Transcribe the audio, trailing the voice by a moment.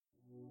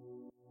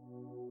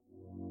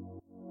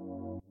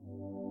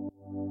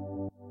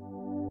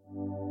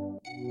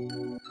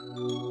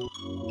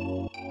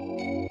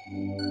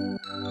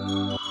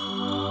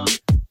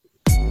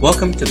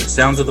Welcome to the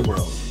Sounds of the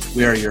World.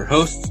 We are your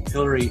hosts,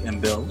 Hillary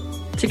and Bill.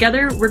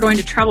 Together, we're going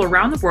to travel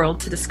around the world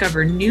to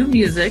discover new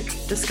music,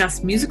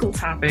 discuss musical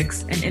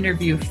topics, and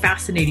interview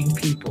fascinating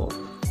people.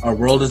 Our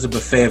world is a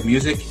buffet of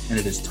music, and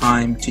it is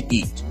time to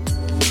eat.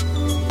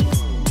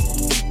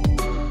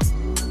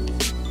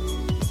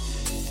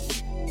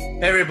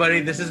 Hey everybody,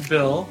 this is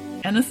Bill.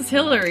 And this is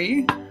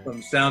Hillary.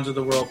 From Sounds of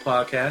the World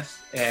podcast.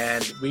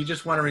 And we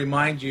just want to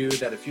remind you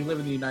that if you live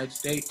in the United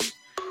States,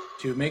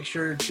 to make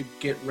sure to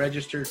get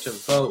registered to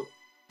vote.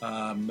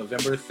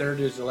 November 3rd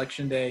is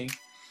election day.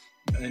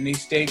 In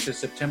these states, as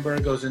September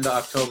goes into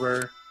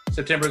October,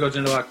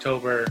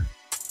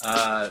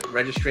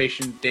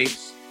 registration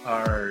dates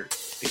are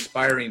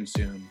expiring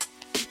soon.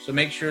 So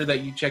make sure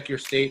that you check your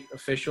state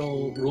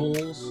official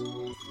rules,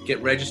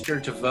 get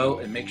registered to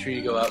vote, and make sure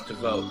you go out to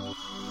vote.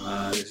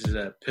 This is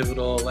a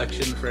pivotal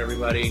election for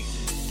everybody.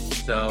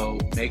 So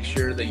make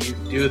sure that you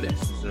do this.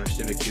 This is our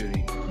civic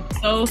duty.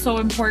 So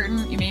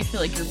important. You may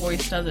feel like your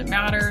voice doesn't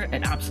matter.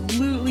 It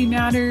absolutely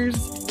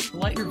matters.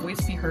 Let your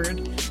voice be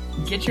heard.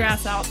 Get your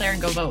ass out there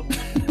and go vote.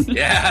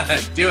 Yeah,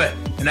 do it.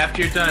 And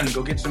after you're done,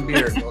 go get some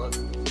beer. All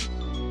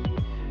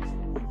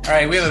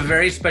right, we have a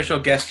very special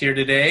guest here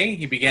today.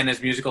 He began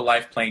his musical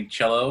life playing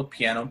cello,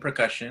 piano, and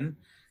percussion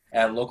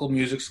at local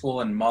music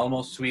school in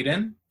Malmö,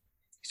 Sweden.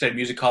 He studied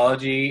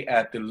musicology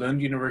at the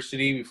Lund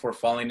University before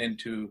falling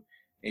into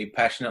a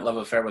passionate love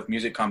affair with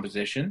music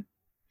composition.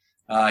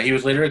 He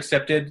was later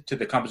accepted to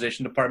the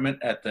composition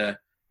department at the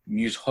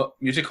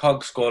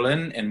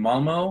Musikhögskolan in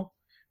Malmö,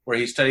 where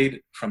he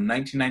studied from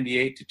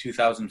 1998 to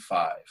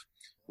 2005,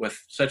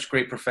 with such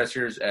great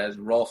professors as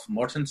Rolf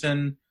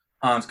Mortensen,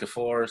 Hans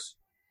Gefors,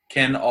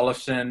 Ken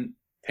Olofsson,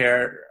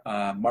 Per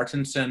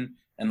Martinsson,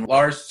 and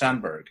Lars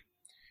Sandberg.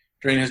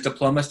 During his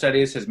diploma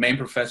studies, his main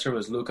professor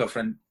was Luca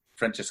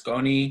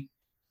Francesconi.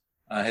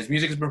 His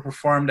music has been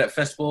performed at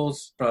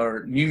festivals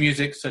for new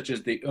music such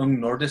as the Ung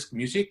Nordisk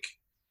Musik,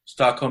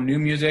 Stockholm New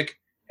Music,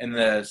 and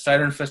the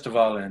Siren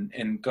Festival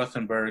in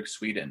Gothenburg,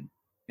 Sweden.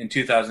 In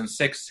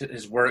 2006,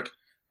 his work,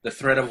 The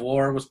Thread of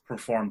War, was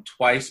performed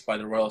twice by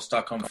the Royal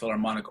Stockholm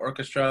Philharmonic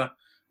Orchestra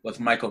with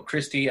Michael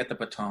Christie at the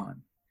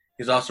baton.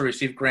 He's also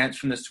received grants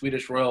from the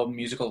Swedish Royal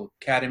Musical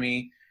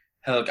Academy,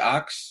 Helge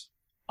Ax,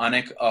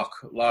 Annick och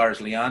Lars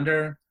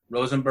Leander,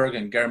 Rosenberg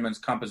and German's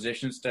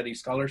Composition Study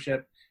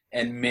Scholarship,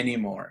 and many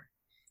more.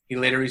 He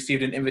later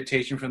received an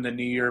invitation from the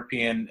New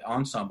European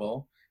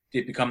Ensemble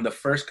to become the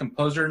first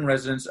composer in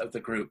residence of the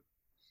group.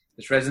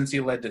 This residency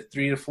led to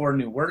 3 to 4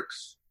 new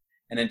works,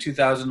 and in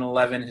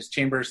 2011, his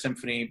chamber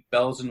symphony,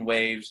 Bells and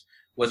Waves,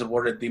 was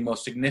awarded the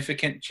most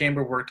significant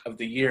chamber work of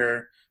the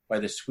year by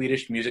the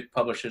Swedish Music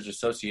Publishers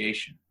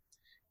Association.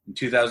 In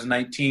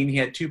 2019, he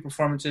had 2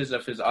 performances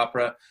of his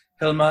opera,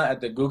 Hilma,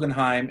 at the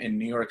Guggenheim in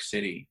New York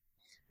City.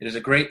 It is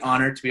a great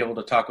honor to be able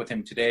to talk with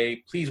him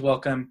today. Please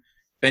welcome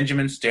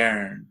Benjamin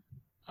Stern.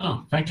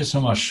 Oh, thank you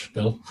so much,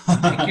 Bill.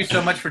 Thank you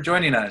so much for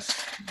joining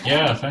us.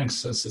 Yeah,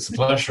 thanks. It's a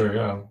pleasure.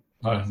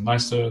 Yeah,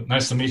 nice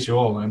to meet you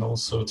all, and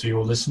also to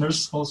your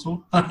listeners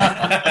also.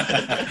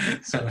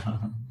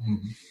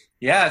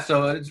 Yeah,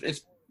 so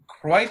it's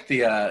quite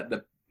the I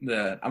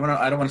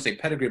don't want to say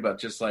pedigree, but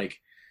just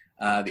like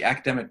the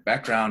academic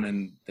background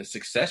and the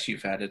success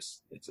you've had.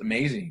 It's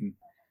amazing.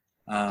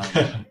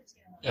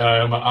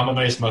 I'm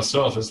amazed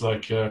myself. It's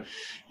like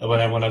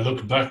when I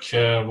look back,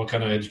 what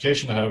kind of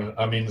education I have.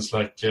 I mean, it's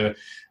like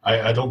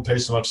I don't pay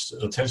so much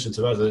attention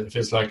to that. It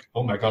feels like,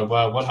 oh my God,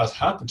 wow, what has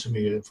happened to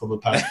me for the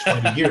past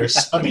 20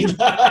 years? I mean,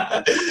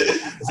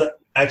 it's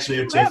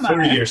actually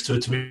 30 years to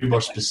be more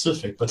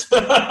specific. But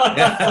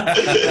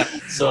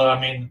so I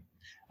mean,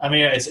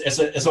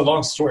 it's a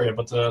long story,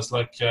 but it's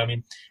like I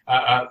mean,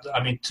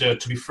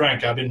 to be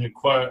frank, I've been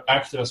quite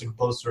active as a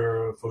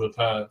composer for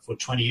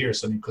 20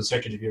 years. I mean,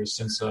 consecutive years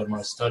since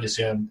my studies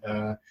here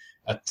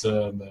at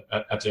the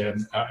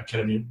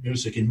Academy of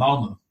Music in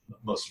Malmö,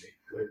 mostly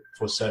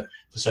for 7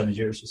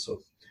 years or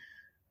so.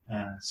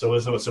 So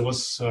it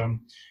was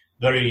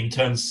very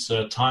intense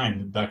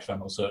time back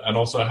then also, and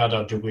also I had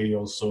a degree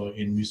also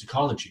in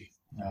musicology.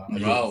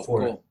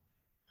 Cool.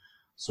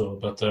 So,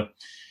 but.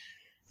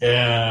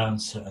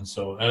 And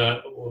so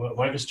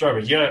when I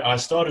started, I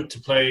started to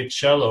play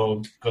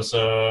cello because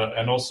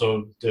and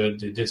also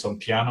did some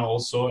piano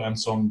also and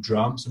some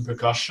drums and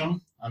percussion.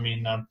 I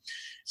mean,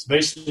 it's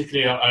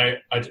basically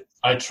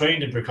I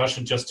trained in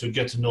percussion just to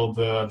get to know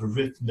the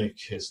rhythmic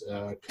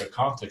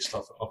context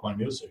of my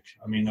music.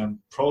 I mean,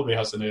 probably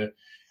has even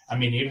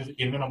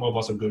though I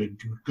was a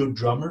good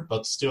drummer,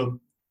 but still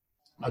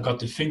I got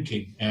the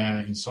thinking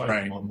inside.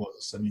 Right.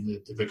 I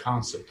mean, the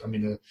concept. I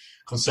mean, the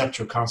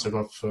conceptual concept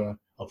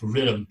of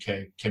rhythm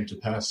came to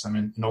pass. I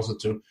mean, and also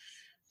to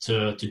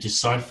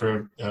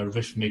decipher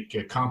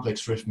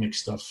complex rhythmic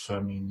stuff. I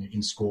mean,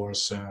 in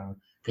scores.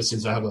 Because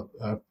since I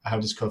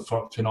have this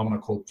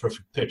phenomenon called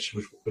perfect pitch,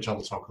 which I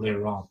will talk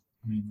later on.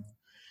 I mean,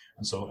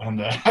 so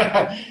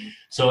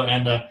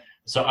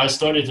I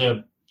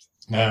started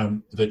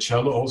the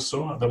cello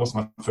also. That was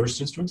my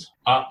first instrument.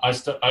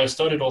 I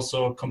studied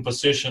also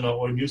composition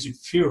or music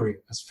theory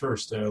as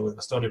first. I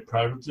studied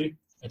privately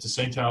At the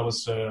same time, I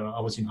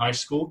was in high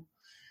school,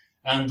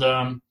 and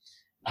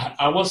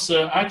I was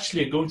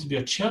actually going to be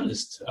a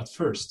cellist at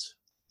first,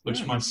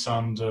 which might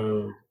sound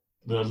a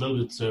little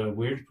bit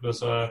weird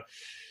because I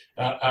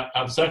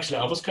was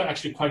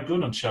actually quite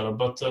good on cello,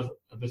 but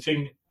the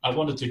thing I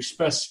wanted to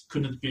express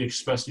couldn't be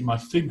expressed in my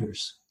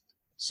fingers.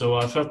 So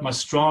I felt my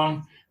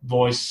strong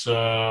voice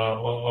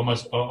or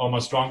my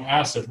strong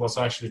asset was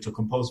actually to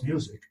compose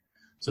music.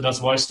 So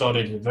that's why I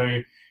studied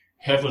very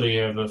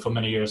heavily for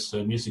many years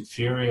music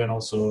theory and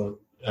also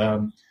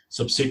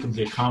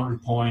subsequently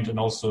counterpoint and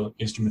also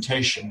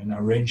instrumentation and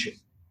arranging.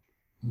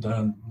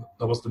 That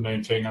was the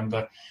main thing,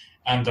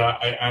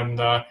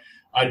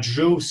 I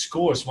drew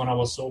scores when I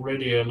was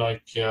already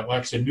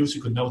actually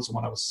musical notes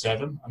when I was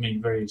 7. I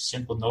mean, very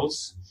simple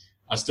notes.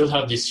 I still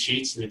have these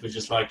sheets that were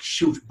just like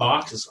shoot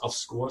boxes of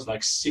scores,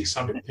 like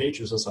 600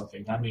 pages or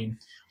something. I mean,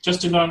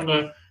 just to learn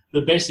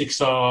the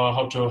basics of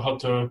how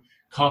to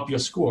copy a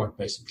score,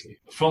 basically.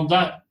 From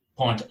that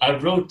point, I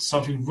wrote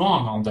something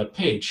wrong on that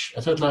page.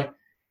 I felt like,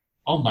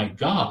 oh my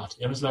God!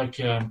 It was like,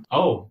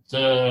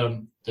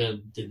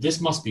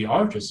 this must be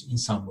artist in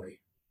some way.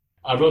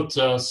 I wrote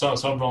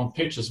some wrong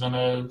pictures, then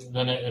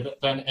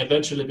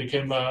eventually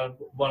became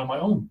one of my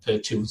own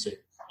tunes.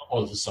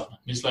 All of a sudden,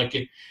 it's like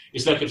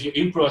if you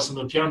improvise on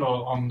the piano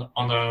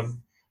on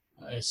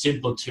a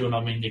simple tune. I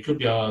mean, it could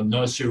be a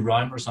nursery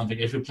rhyme or something.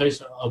 If you play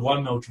a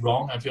one note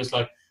wrong, it feels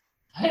like,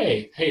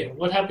 hey,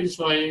 what happens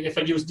if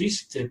I use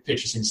these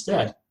pitches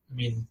instead?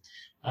 Take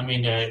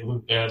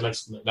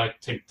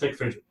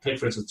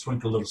for instance,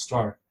 Twinkle Little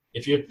Star.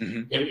 If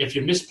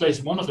you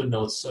misplace one of the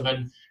notes, I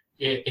mean,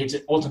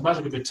 it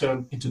automatically be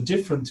turned into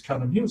different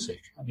kind of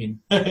music. I mean,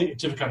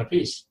 different kind of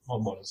piece,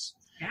 more or less.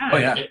 Yeah. Oh,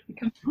 yeah.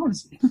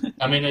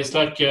 I mean, it's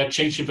like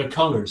changing the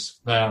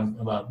colors,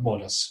 more or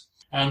less.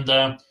 And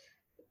I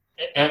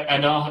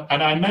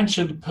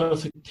mentioned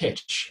perfect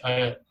pitch.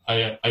 I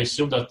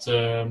assume that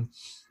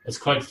it's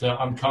quite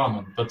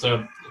uncommon, but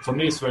for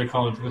me it's very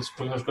common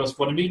because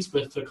what it means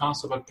with the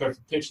concept of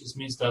perfect pitch, it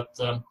means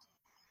that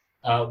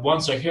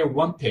once I hear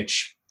one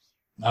pitch,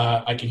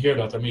 I can hear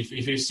that. I mean,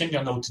 if you sing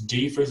a note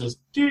D, for instance,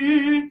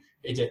 D,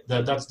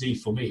 that's D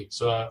for me.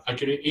 So I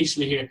could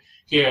easily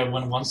hear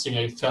when one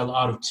singer fell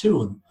out of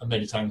tune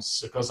many times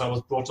because I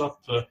was brought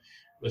up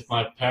with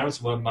my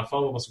parents. When my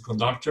father was a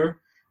conductor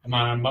and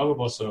my mother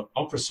was an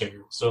opera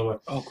singer. So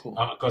cool.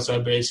 Because I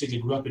basically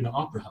grew up in an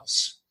opera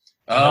house.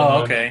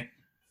 Okay.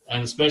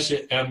 And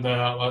especially,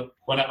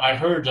 when I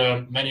heard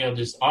many of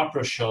these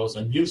opera shows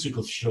and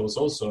musical shows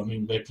also, I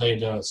mean, they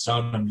played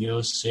Sound of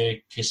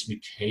Music, Kiss Me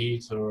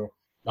Kate, or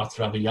La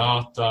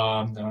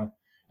Traviata,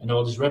 and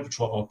all these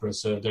repertoire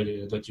operas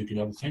that you can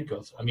ever think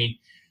of. I mean,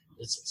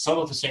 some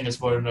of the singers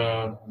were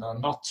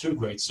not too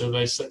great, so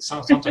they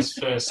sometimes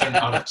sang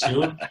out of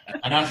tune,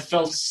 and I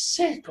felt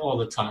sick all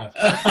the time.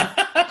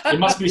 There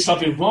must be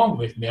something wrong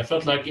with me. I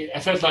felt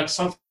like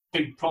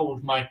something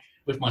problem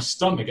with my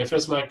stomach. I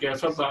felt like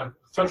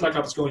I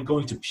was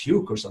going to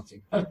puke or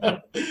something.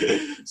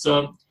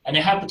 So, and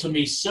it happened to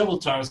me several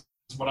times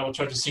when I would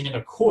try to sing in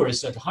a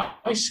chorus at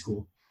high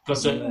school,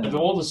 because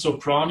all the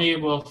soprani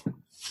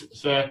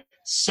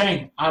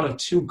sang out of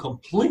tune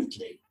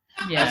completely.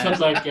 Yeah. I felt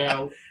like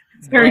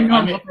it's very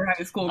normal for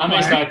high school. I mean,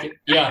 it's like,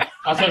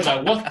 I felt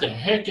like, what the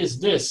heck is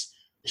this?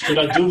 Should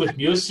I do with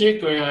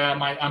music, or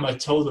am I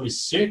totally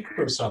sick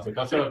or something?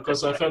 I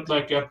felt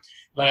like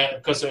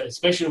because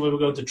especially when we're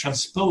going to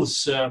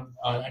transpose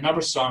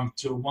another song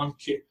to one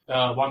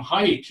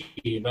high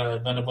key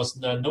than it was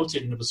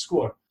noted in the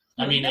score.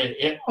 I mean,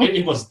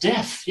 it was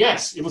deaf.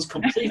 Yes, it was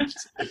complete.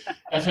 And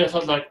I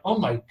felt like, oh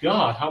my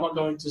God, how am I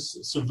going to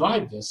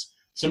survive this?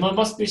 So there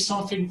must be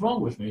something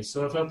wrong with me.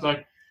 So I felt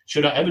like,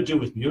 should I ever do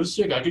with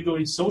music? I could go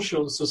in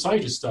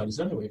society studies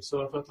anyway.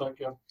 So I felt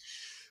like,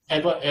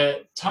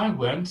 time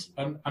went,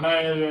 and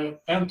I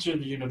entered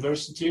the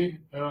university.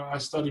 I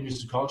studied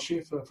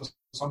musicology for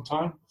some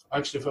time.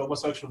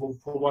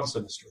 For one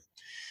semester.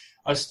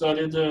 I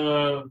studied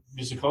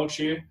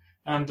musicology,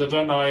 and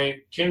then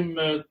I came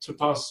to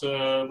pass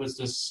with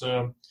this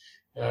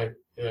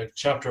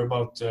chapter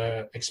about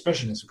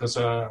expressionism, because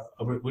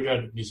we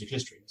read music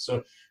history.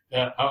 So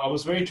I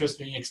was very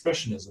interested in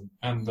expressionism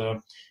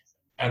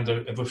and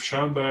with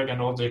Schoenberg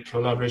and all the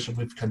collaboration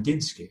with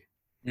Kandinsky.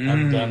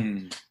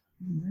 And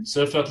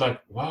so I felt like,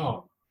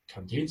 wow,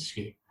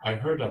 Kandinsky. I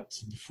heard that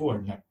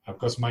before,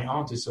 because my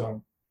aunt is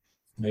an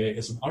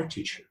art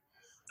teacher.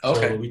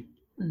 Okay.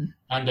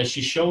 And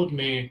she showed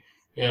me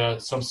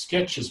some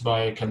sketches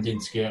by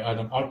Kandinsky at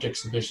an art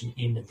exhibition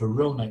in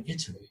Verona,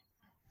 Italy.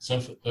 So,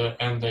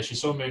 and she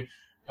showed me,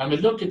 I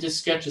mean, look at these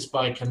sketches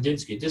by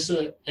Kandinsky. This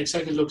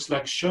exactly looks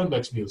like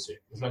Schoenberg's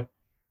music. It's like,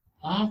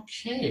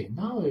 okay,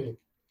 no,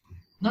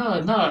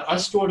 I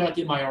stored that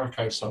in my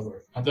archive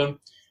somewhere. And then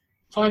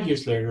 5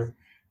 years later,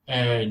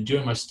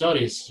 during my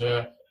studies,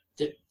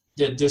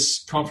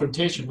 this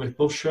confrontation with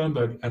both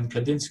Schoenberg and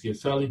Kandinsky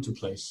fell into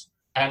place.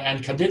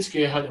 And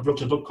Kandinsky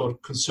wrote a book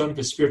called Concerning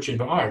the Spiritual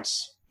and the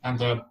Arts.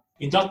 And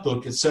in that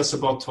book, it says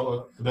about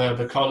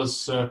the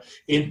color's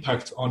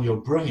impact on your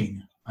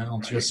brain and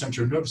onto your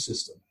central nervous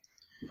system.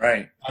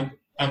 Right.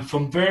 And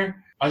from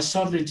there, I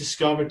suddenly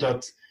discovered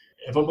that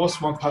there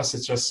was one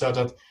passage that said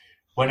that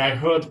when I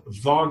heard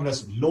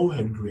Wagner's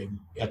Lohengrin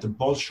at the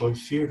Bolshoi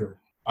Theater,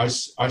 I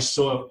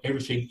saw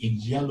everything in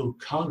yellow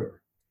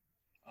color.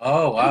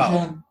 Oh, wow. And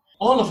then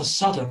all of a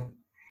sudden,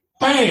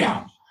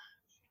 bam,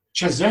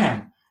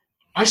 Shazam,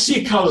 I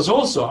see colors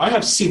also. I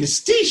have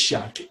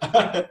synesthesia.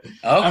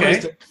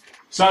 Okay.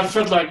 So I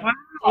felt like,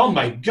 oh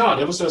my God,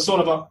 it was a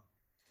sort of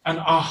an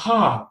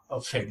aha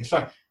thing. It's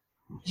like,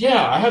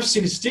 yeah, I have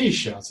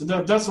synesthesia. So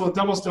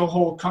that was the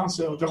whole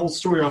concept, the whole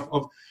story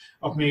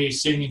of me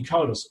seeing in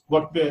colors.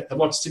 What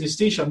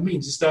synesthesia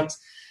means is that,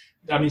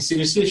 I mean,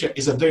 synesthesia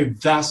is a very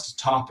vast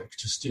topic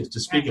to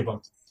speak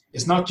about.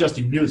 It's not just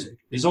in music.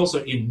 It's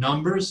also in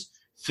numbers,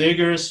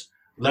 figures,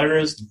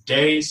 letters,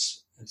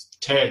 days,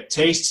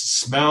 tastes,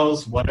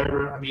 smells,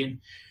 whatever. I mean,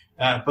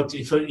 but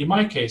in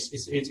my case,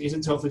 it's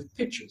itself with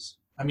pictures.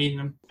 I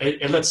mean,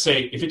 let's say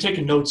if you take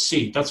a note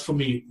C, that's for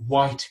me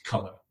white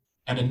color,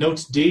 and a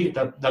note D,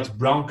 that's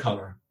brown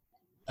color,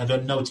 and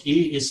then note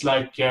E is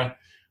like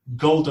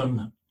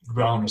golden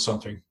brown or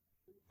something,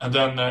 and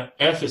then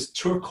F is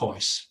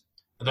turquoise,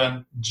 and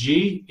then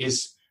G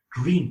is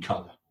green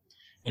color,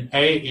 and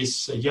A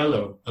is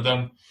yellow, and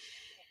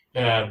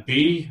then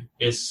B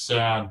is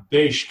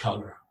beige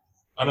color.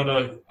 I don't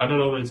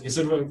know. Is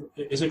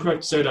it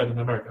correct to say that in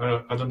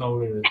America? I don't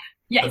know.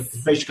 Yes.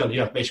 Beige color.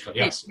 Yeah, beige color.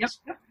 Yes. Yep.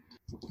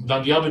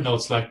 Then the other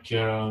notes like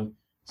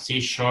C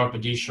sharp,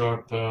 D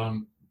sharp,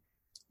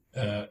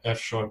 F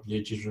sharp,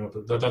 G sharp.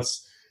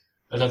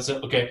 That's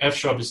okay. F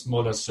sharp is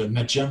more or less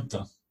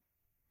magenta.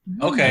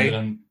 Okay.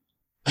 Then,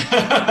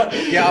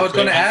 Yeah, I was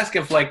going to ask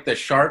if like the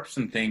sharps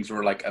and things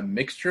were like a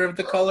mixture of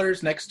the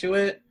colors next to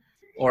it,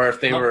 or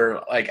if they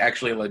were like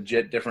actually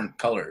legit different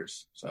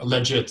colors. So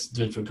legit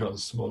different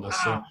colors, more or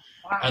less. Wow.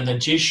 And then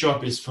G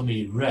sharp is for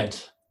me red.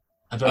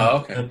 And then,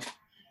 okay.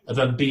 And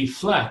then B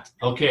flat.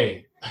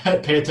 Okay,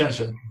 pay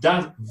attention.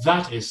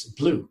 That is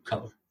blue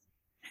color.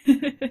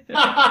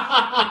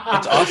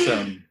 That's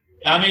awesome.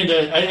 I mean,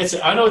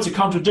 I know it's a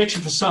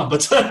contradiction for some,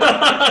 but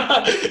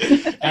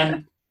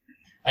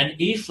and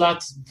E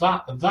flat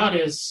that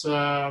is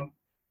I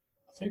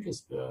think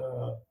it's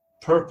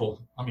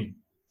purple. I mean,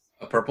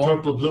 A purple?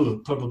 purple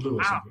blue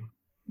or something.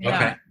 Yeah.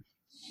 Okay.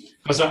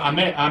 Because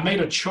I made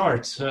a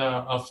chart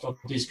of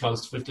these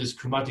colors with this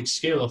chromatic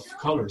scale of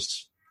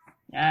colors.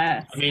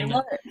 Yes. I mean,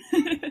 love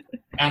it.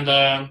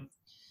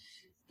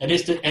 and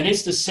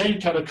it's the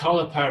same kind of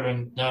color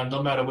pattern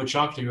no matter which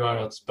octave you are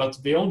at.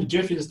 But the only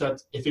difference is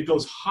that if it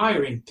goes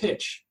higher in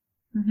pitch,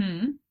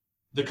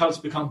 the colors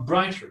become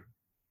brighter.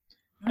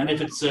 And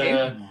if it's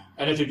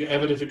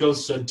if it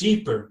goes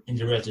deeper in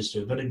the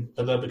register, then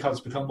the colors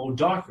become more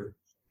darker.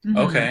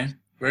 Okay.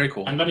 Very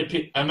cool. And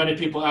many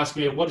people ask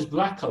me, what is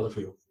black color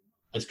for you?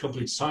 It's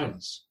complete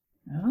silence.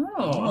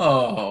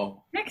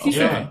 Oh. Next, you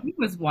said he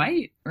was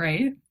white,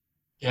 right?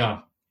 Yeah.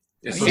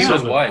 Yes, So he was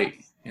silver. white.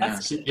 Yeah.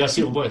 That's- Yeah,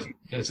 silver white.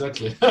 Yeah,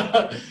 exactly.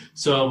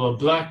 So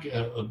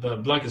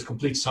black is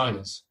complete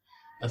silence.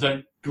 And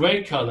then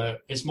gray color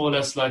is more or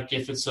less like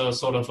if it's a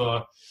sort of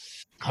a,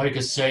 how you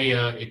could say,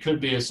 it could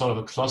be a sort of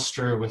a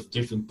cluster with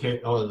different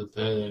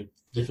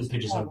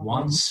pitches at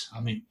once. I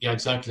mean, yeah,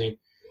 exactly.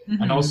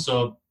 And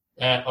also,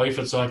 or if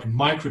it's like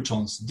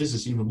microtones, this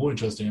is even more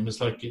interesting. It's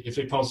like if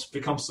it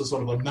becomes a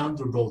sort of a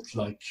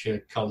Mandelbrot-like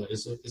color,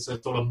 it's a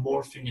sort of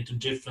morphing into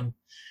different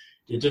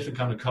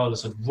kind of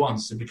colors at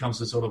once. It becomes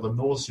a sort of a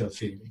nausea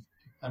feeling.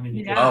 I mean,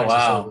 Yeah. Oh,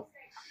 wow. sort of,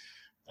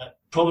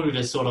 probably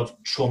this sort of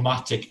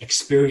traumatic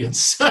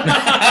experience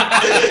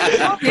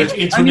with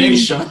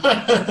intonation.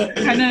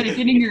 Kind of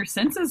getting your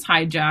senses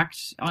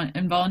hijacked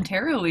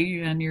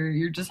involuntarily, and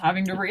you're just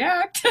having to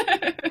react.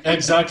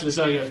 Exactly.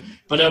 So, yeah.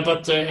 But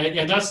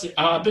that's.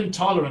 I've been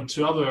tolerant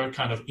to other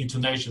kind of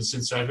intonations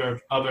since I heard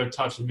other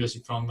types of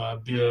music from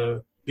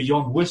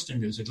beyond Western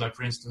music, like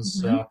for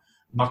instance,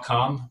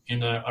 maqam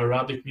in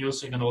Arabic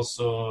music, and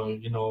also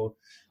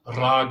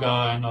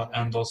raga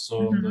and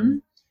also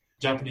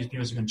Japanese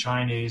music and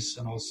Chinese,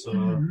 and also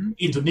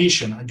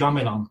Indonesian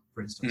gamelan,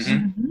 for instance,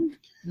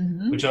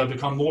 which I've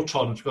become more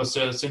tolerant because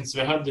since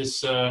we had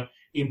this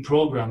in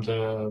programmed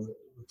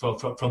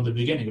from the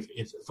beginning,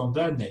 from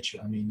their nature.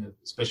 I mean,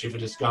 especially for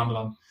this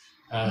gamelan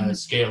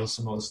scales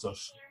and all the stuff,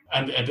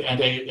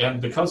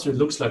 and because it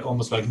looks like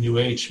almost like New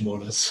Age, more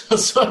or less.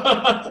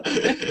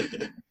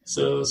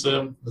 so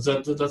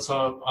that's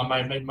how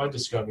I made my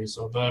discovery.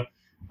 So, but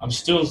I'm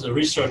still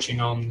researching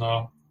on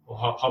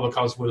how the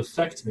colors will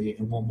affect me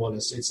in one more or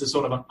less. It's a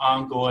sort of an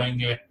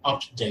ongoing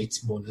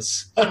update, more or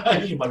less,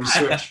 in my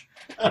research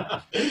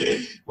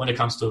when it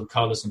comes to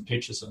colors and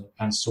pictures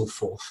and so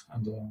forth.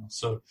 And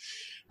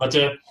but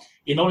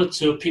in order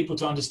to people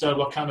to understand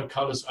what kind of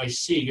colors I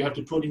see, you have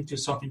to put into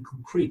something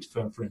concrete.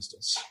 For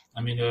instance,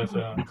 I mean, if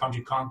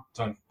country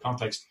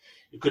context,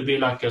 it could be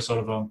like a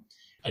sort of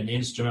an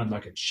instrument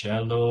like a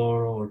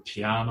cello or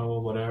piano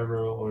or whatever,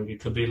 or it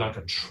could be like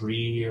a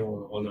tree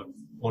or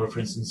for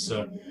instance,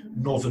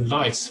 Northern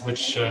Lights,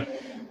 which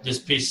this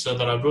piece that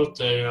I wrote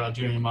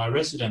during my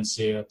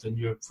residency at the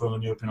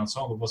European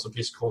Ensemble was a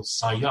piece called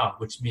Saya,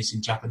 which means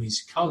in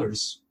Japanese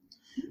colors.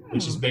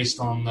 which is based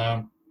on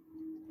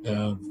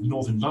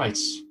Northern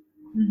Lights.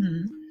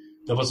 Mm-hmm.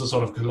 There was a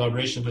sort of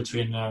collaboration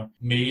between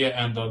me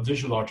and a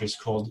visual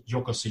artist called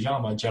Yoko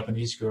Suyama, a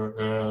Japanese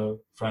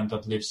friend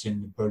that lives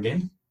in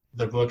Berlin,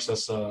 that works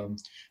as a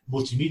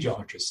multimedia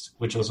artist,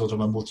 which was sort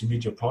of a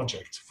multimedia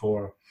project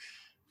for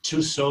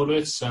 2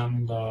 soloists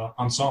and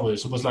ensemble.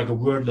 So it was like a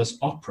wordless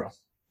opera,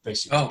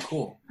 basically. Oh,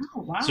 cool.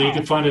 Oh, wow. So you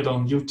can find it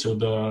on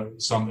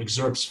YouTube, some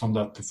excerpts from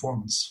that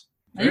performance.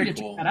 I need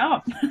to check that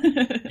out.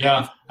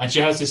 Yeah, and she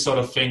has this sort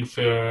of thing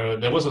for,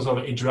 there was a sort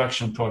of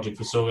interaction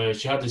project. So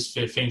she had this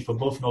thing for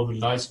both Northern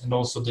Lights and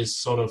also this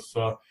sort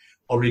of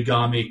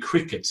origami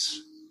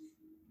crickets.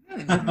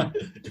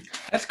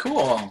 That's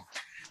cool.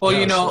 Well,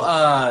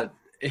 Yeah,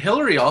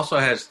 Hillary also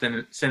has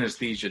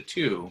synesthesia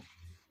too.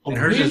 Oh, And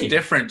hers really? is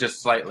different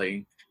just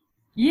slightly.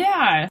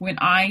 Yeah, when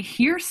I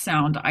hear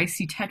sound, I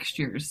see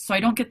textures, so I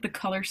don't get the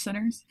color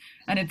centers,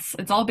 and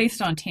it's all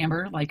based on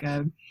timbre. Like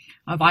a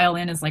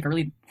violin is like a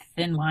really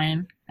thin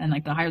line, and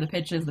like the higher the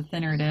pitch is, the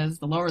thinner it is.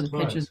 The lower the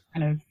pitch Right. is,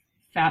 kind of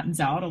fattens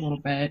out a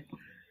little bit.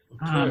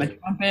 A Okay.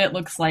 trumpet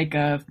looks like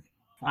a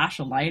flash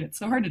of light. It's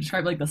so hard to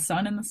describe. Like the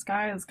sun in the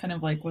sky is kind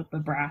of like what the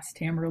brass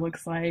timbre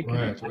looks like. And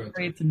it Right.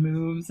 vibrates and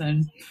moves,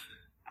 and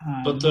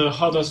But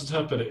how does it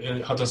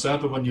happen? How does it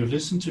happen when you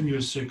listen to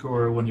music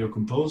or when you're a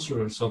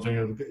composer or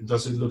something?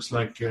 Does it look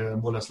like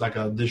more or less like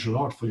a visual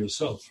art for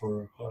yourself,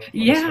 or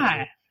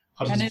yeah.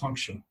 how does And it it-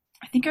 function?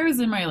 I think I was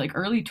in my like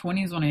early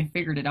 20s when I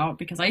figured it out,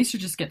 because I used to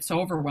just get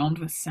so overwhelmed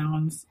with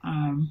sounds.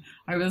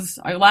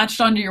 I latched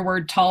onto your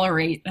word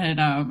tolerate,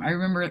 and I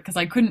remember because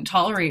I couldn't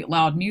tolerate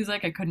loud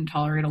music, I couldn't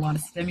tolerate a lot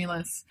of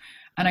stimulus,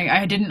 and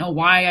I didn't know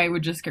why. I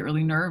would just get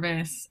really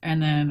nervous,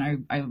 and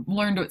then I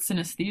learned what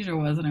synesthesia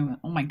was, and I went,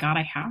 oh my god,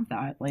 I have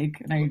that. Like,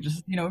 and I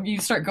just, you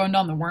start going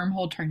down the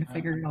wormhole trying to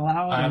figure it all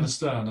out. I and-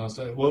 understand.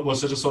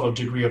 Was it a sort of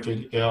degree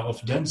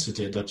of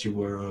density that you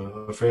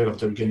were afraid of,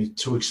 them getting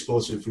too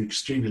exposed to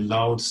extremely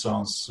loud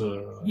sounds?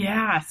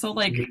 Yeah, so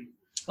like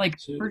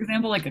So- for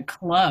example, like a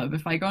club,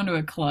 if I go into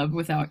a club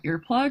without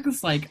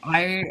earplugs, like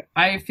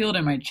I feel it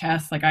in my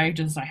chest, like I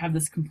have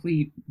this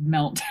complete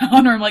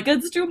meltdown, or I'm like,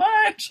 it's too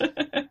much.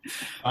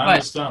 I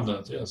understand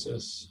that.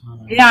 Yes.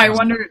 Yeah, I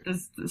wonder,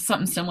 does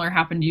something similar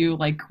happen to you?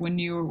 Like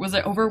was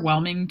it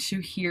overwhelming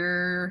to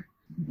hear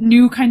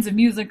new kinds of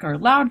music or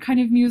loud kind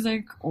of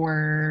music,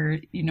 or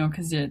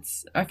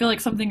because I feel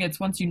like something, it's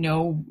once you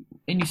know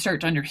and you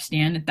start to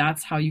understand that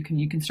that's how you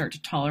can start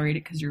to tolerate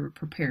it because you're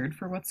prepared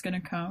for what's going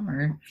to come,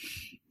 or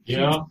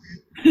Yeah.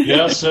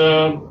 Yes.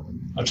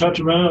 I try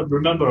to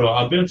remember.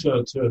 I've been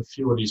to a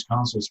few of these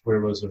concerts where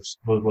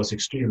it was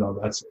extreme loud,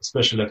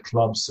 especially at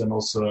clubs and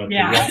also at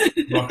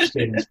the rock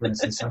stadiums, for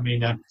instance. I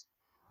mean,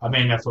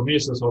 for me,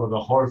 it's a sort of a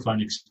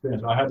horrifying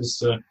experience. I had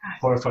this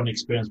horrifying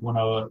experience when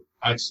I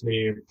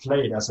actually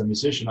played as a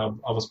musician.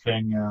 I was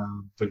playing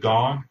the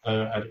gong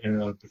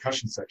in a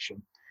percussion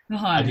section.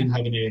 I didn't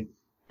have any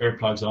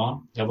earplugs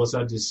on. I was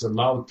at this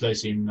loud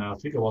place in, I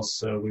think it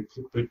was,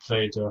 we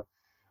played,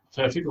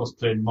 I think it was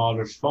playing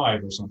Mahler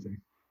 5 or something.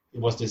 It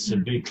was this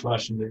big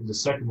clash, and the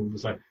second one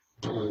was like,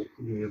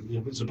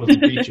 you're supposed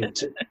to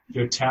beat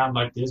your tan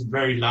like this,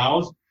 very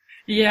loud.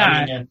 Yeah.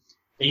 I mean,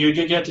 and you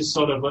get this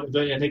sort of, and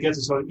they get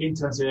this sort of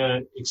intense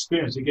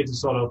experience. You get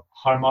this sort of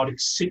harmonic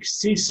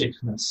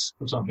seasickness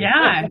or something.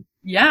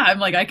 Yeah, I'm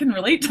like, I can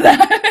relate to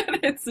that.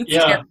 It's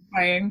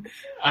terrifying.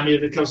 I mean,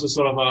 it becomes a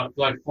sort of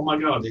like, oh my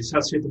god, this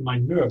has hit my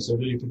nerves. So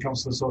it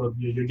becomes a sort of,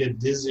 you get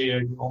dizzy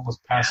and you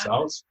almost pass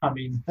out. I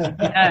mean,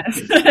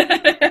 yes.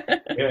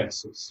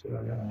 yes.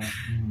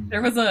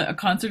 There was a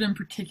concert in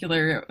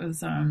particular. It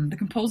was the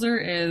composer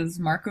is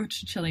Marco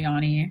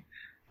Ciciliani,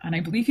 and I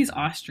believe he's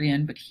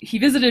Austrian, but he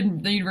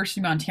visited the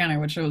University of Montana,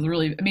 which was a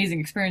really amazing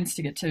experience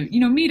to get to,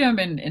 meet him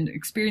and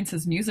experience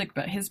his music.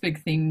 But his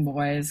big thing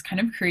was kind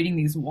of creating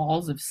these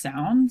walls of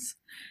sounds.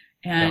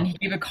 And he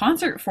gave a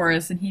concert for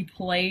us, and he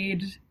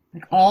played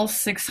like all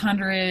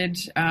 600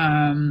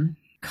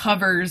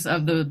 covers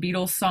of the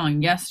Beatles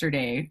song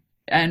Yesterday,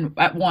 and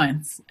at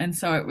once. And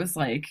so it was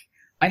like,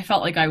 I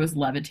felt like I was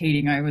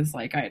levitating. I was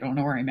like, I don't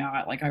know where I'm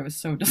at. Like, I was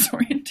so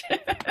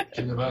disoriented.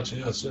 Can you imagine?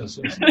 Yes.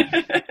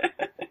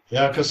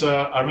 Yeah, because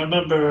I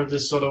remember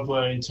this sort of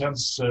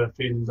intense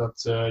feeling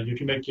that you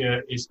can make,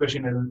 especially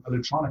in an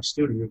electronic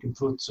studio, you can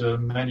put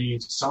many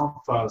sound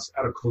files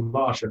at a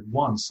collage at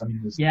once. I mean,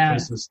 for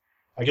instance,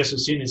 I guess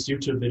you've seen these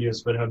YouTube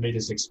videos where they have made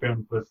this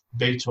experiment with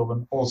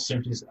Beethoven, all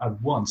symphonies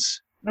at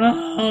once.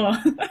 Oh.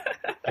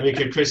 And you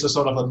can create a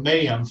sort of a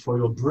mayhem for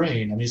your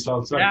brain. I mean, it's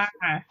like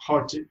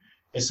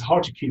it's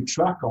hard to keep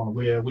track on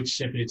which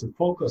symphony to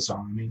focus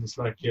on. I mean, it's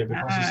like it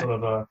becomes a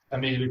sort of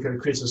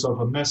it creates a sort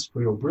of a mess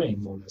for your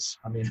brain, more or less.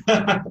 I mean,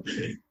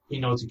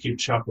 to keep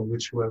track of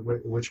which way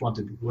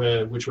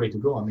to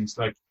go. I mean, it's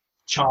like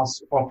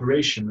chance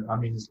operation. I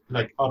mean, it's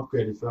like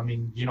upgraded. I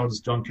mean, this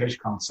John Cage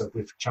concept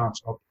with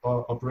chance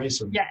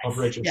operation. Yes.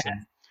 Operation. Yes.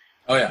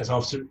 Oh yeah.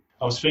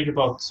 I was thinking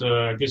about.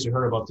 I guess you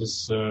heard about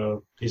this.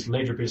 His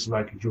later pieces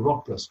like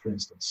Europus, for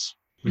instance,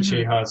 which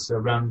he has a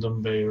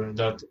random way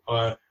that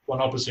one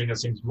opera singer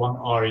sings one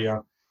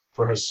aria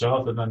for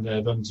herself, and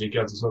then she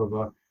gets a sort of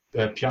a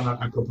piano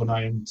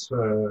accompaniment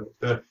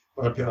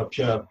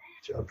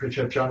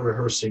piano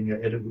rehearsing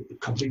at a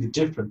completely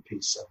different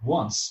piece at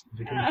once.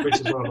 It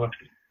creates a sort of a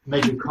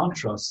major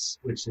contrasts,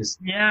 which is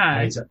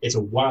it's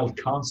a wild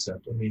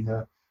concept. I mean,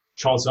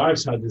 Charles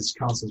Ives had this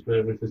concept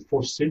with his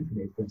Fourth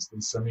Symphony, for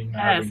instance. I mean,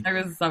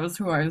 that was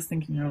who I was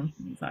thinking of.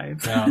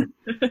 Ives. Yeah,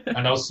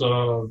 and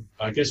also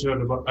I guess you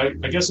heard about. I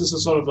guess it's a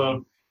sort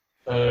of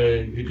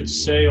a you could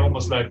say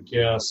almost like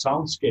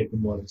soundscape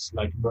models,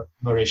 like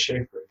Murray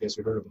Schafer. I guess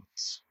you heard about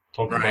this.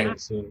 Talk about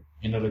it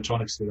in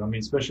electronics too. I mean,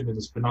 especially with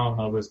this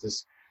phenomenon with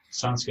this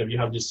soundscape, you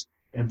have this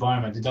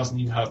environment. It doesn't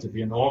even have to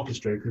be an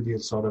orchestra. It could be a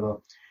sort of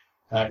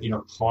a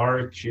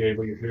park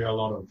where you hear a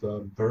lot of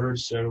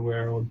birds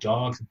everywhere, or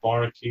dogs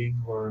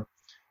barking, or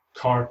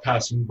car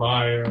passing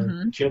by,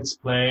 or kids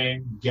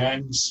playing,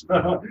 gangs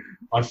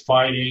are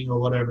fighting, or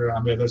whatever. I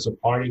mean, there's a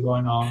party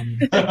going on.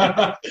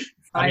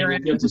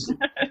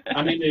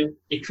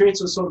 It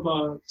creates a sort of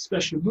a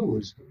special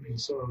mood. I mean,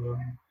 sort of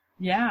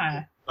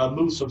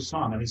moods of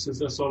sound. I mean,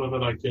 it's sort of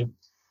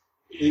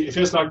it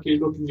feels like you're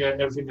looking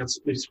at everything at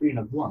split screen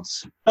at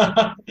once.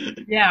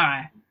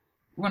 Yeah.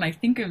 When I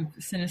think of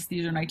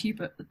synesthesia and I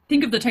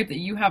think of the type that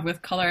you have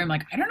with color, I'm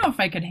like, I don't know if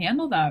I could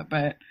handle that,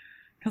 but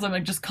because I'm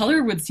like, just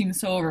color would seem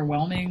so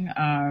overwhelming.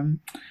 I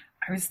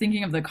was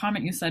thinking of the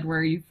comment you said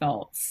where you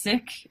felt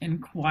sick in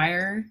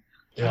choir.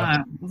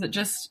 Yeah. Was it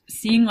just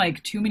seeing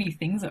like too many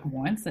things at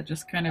once that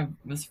just kind of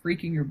was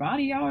freaking your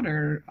body out,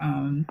 or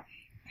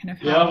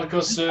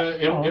because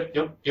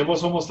it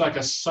was almost like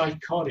a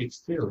psychotic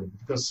feeling,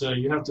 because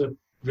you have to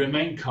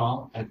remain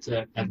calm at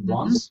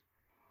once,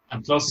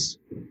 and plus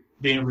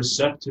being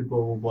receptive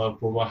for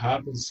what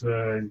happens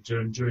during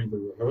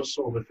the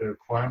rehearsal with the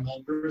choir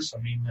members.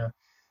 I mean,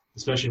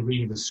 especially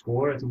reading the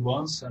score at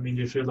once. I mean,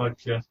 you feel like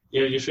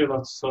you feel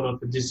like sort of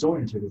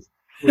disoriented.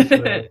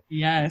 With,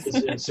 yes.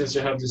 Since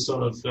you have this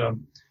sort of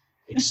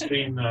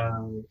extreme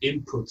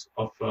input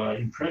of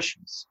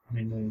impressions. I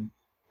mean,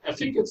 I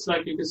think it's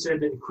like you could say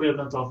the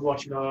equivalent of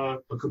watching a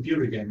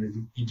computer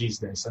game these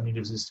days. I mean,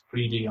 there's this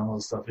 3D and all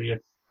that stuff.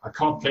 I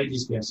can't play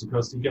these games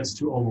because it gets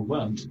too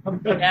overwhelmed.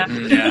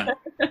 Yeah.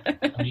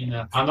 I mean,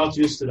 I'm not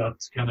used to that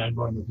kind of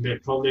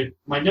environment. Probably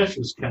my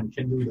nephews can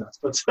do that,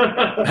 but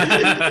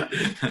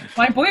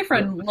my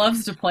boyfriend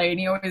loves to play, and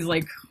he always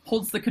like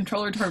holds the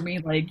controller toward me,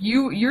 like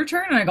your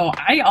turn, and I go,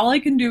 all I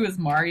can do is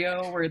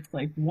Mario, where it's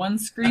like one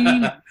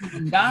screen, you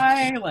can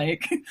die,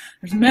 like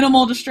there's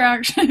minimal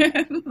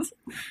distractions.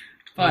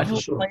 But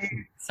he'll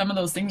play some of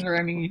those things where,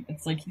 I mean,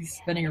 it's like he's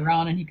spinning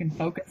around and he can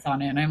focus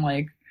on it, and I'm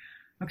like,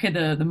 okay,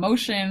 the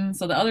motion.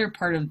 So the other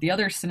part of the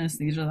other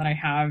synesthesia that I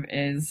have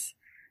is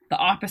the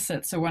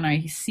opposite. So when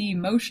I see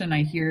motion,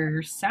 I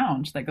hear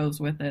sound that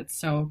goes with it.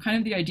 So kind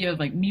of the idea of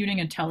like muting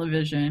a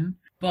television,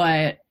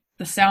 but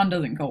the sound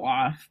doesn't go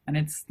off. And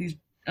it's these,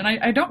 and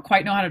I don't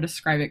quite know how to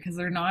describe it because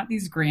they're not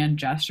these grand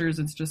gestures.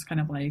 It's just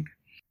kind of like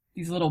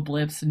these little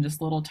blips and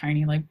just little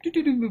tiny like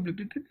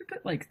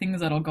things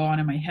that'll go on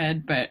in my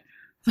head. But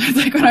so it's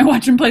like when I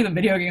watch him play the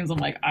video games, I'm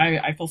like,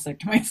 I feel sick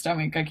to my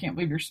stomach. I can't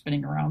believe you're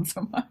spinning around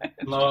so much.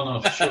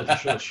 No,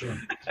 sure.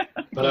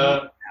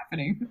 But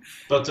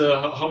But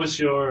how is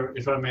your,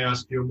 if I may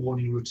ask, your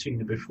morning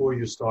routine before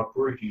you start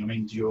working? I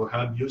mean, do you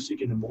have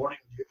music in the morning,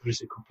 or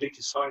is it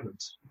completely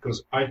silent?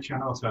 Because I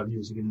cannot have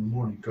music in the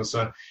morning, because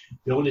the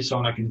only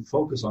song I can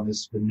focus on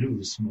is the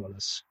news, more or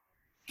less.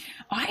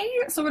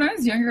 So when I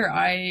was younger,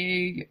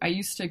 I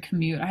used to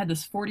commute. I had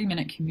this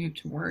 40-minute commute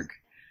to work.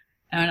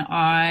 And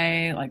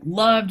I like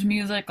loved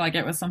music. Like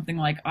it was something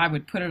like I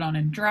would put it on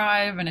and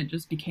drive, and it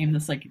just became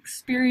this like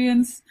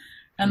experience.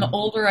 And the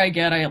older I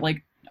get,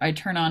 I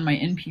turn on my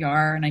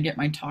NPR and I get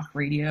my talk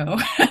radio.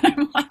 And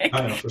I'm like,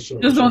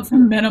 want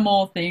some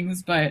minimal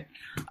things. But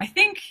I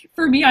think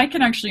for me, I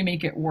can actually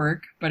make it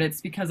work. But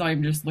it's because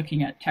I'm just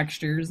looking at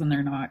textures and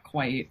they're not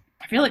quite.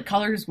 I feel like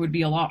colors would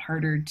be a lot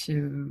harder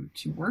to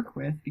work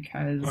with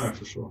because.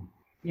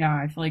 Yeah,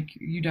 I feel like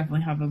you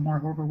definitely have a more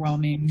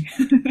overwhelming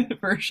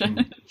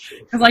version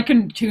because I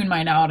can tune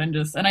mine out and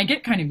I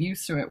get kind of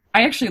used to it.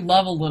 I actually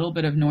love a little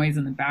bit of noise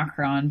in the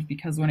background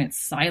because when it's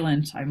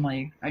silent,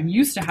 I'm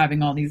used to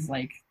having all these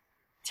like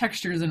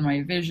textures in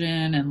my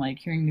vision and like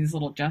hearing these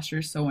little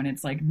gestures. So when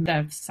it's like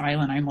deaf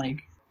silent,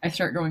 I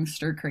start going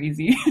stir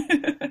crazy.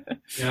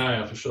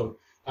 Yeah, for sure.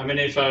 I mean,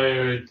 if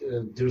I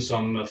do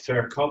some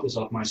fair copies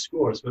of my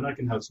scores, then I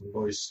can have some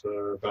noise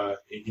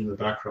in the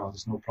background.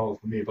 It's no problem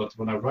for me. But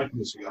when I write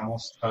music, I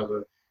must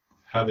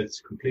have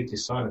it completely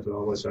silent, or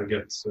otherwise I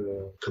get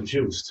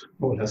confused.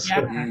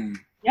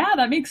 Yeah,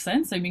 that makes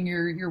sense. I mean,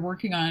 you're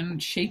working on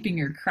shaping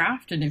your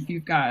craft, and if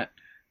you've got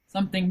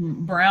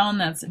something brown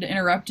that's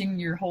interrupting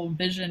your whole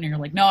vision, and you're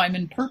like, no, I'm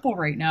in purple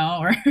right now,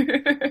 or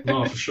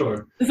no, for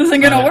sure, this isn't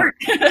gonna work.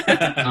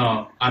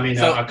 No, I mean,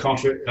 I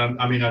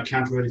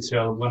can't really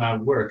tell when I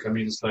work. I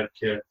mean, it's like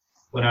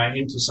when I'm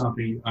into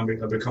something, I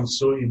become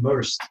so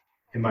immersed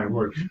in my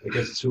work.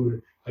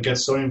 I get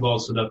so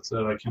involved so that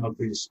I cannot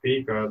really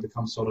speak, or I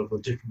become sort of a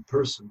different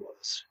person.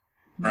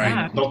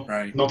 Right. Not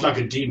Right. not like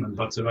a demon,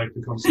 but like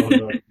becomes sort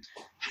of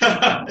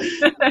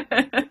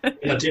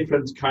in a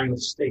different kind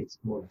of state,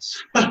 more or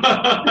less.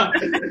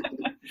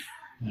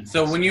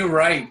 So when you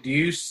write, do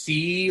you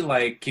see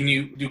like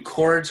do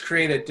chords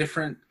create a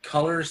different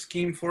color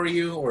scheme for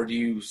you, or do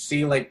you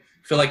see like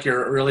feel like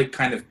you're really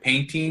kind of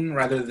painting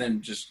rather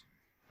than just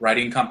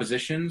writing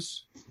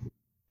compositions?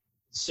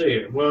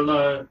 See,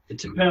 well, it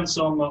depends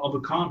on the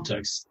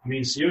context. I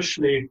mean, it's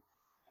usually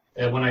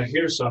when I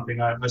hear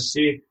something, I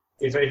see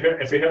if I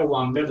hear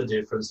one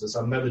melody, for instance,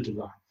 a melody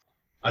line,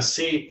 I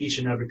see each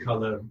and every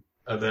color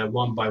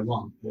one by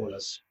one, more or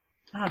less.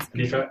 That's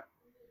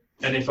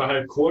And if I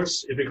have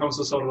chords, it becomes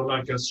a sort of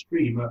like a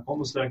stream,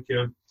 almost like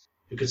you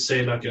could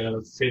say like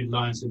a thin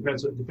lines. It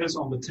depends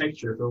on the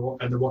texture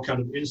and what kind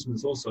of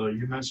instruments. Also,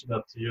 you mentioned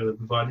that the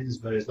violin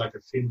is like a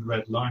thin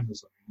red line or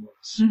something, more or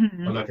less,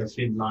 or like a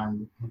thin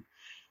line.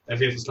 If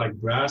it's like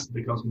brass, it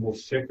becomes more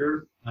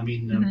thicker. I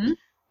mean,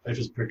 if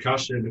it's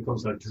percussion, it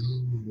becomes like.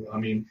 I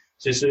mean,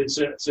 so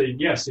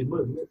yes, it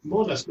more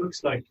or less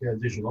looks like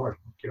visual art,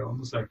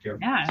 almost like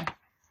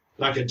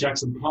a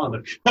Jackson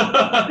Pollock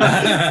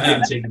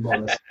painting, more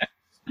or less.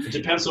 It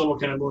depends on what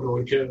kind of model.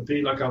 It could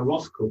be like a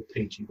Rothko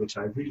painting, which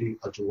I really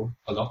adore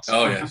a lot.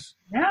 Oh yes.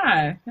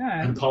 Yeah.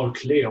 And Paul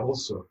Klee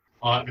also,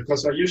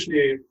 because I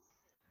usually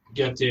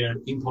get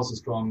the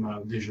impulses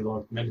from visual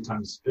art many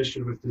times,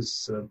 especially with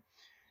this.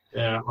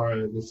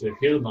 Or with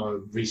Hilma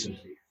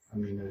recently. I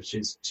mean,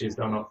 she's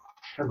done a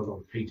hell of a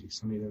lot of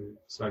paintings. I mean,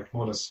 it's like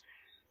more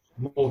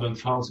than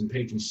 1,000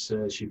 paintings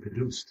she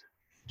produced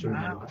during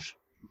her life.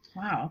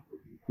 Wow.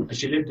 And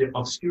she lived in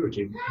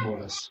obscurity, more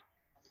or less,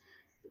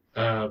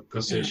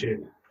 because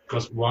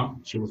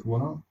one, she was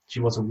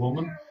a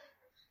woman.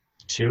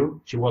 Two,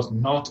 she was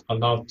not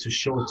allowed to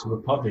show it to the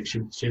public. She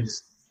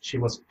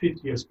was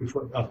 50 years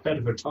ahead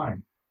of her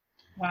time.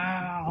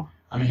 Wow.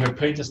 I mean, her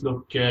paintings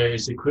look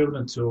is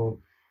equivalent to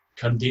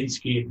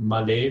Kandinsky,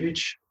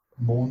 Malevich,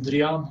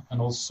 Mondrian,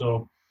 and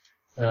also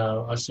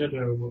I said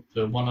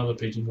one other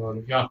painting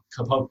earlier. Yeah,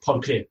 Paul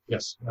Klee,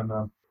 yes,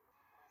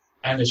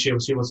 and she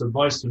was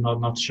advised to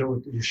not show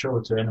it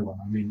to anyone.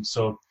 I mean,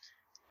 so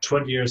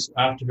 20 years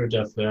after her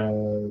death,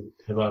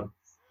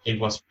 it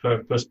was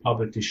first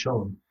publicly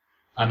shown,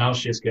 and now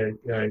she's gained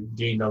a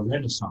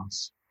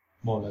renaissance,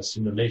 more or less,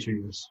 in the later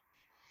years.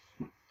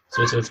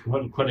 So it's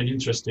quite an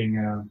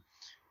interesting.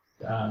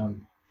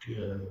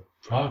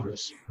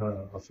 Progress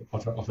of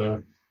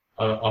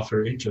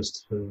her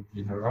interest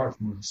in her art.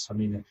 I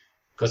mean,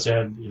 because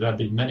there have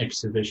been many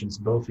exhibitions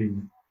both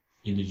in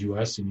the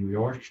U.S. in New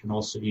York and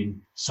also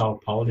in Sao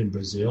Paulo in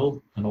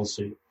Brazil and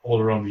also all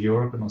around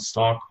Europe and in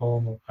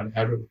Stockholm and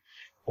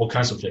all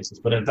kinds of places.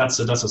 But that's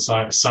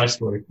a side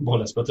story, more or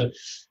less. But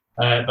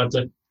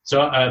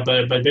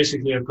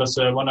basically, because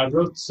when I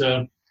wrote.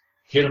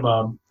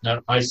 Hilma,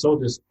 I saw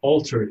this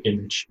altar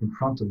image in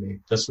front of me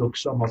that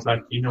looks almost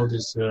like,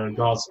 this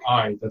God's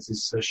eye that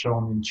is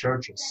shown in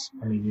churches.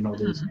 I mean,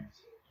 this,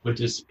 with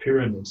this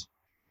pyramid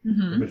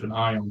with an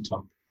eye on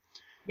top.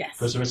 Yes.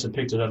 Because there is a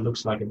picture that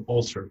looks like an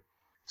altar,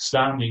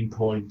 standing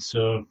point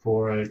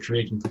for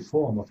creating the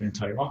form of the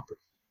entire opera.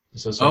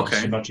 It's a sort of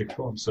symmetric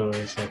form. So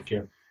it's like,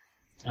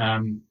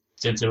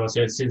 since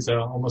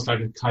almost like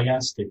a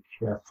chiastic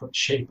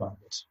shape of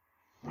it.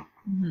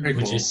 Very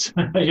which cool. Is,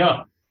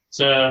 yeah.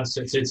 So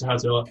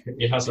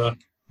it has a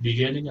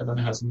beginning and then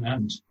it has an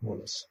end, more or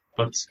less.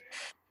 But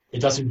it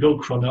doesn't go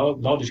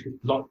chronologically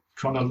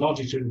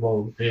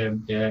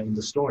in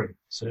the story.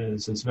 So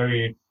it's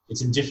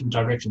in different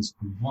directions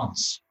at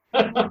once.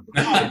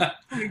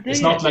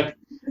 It's not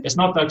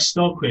like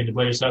Snow Queen,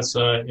 where it says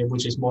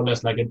which is more or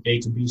less like an A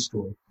to B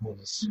story, more or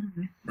less.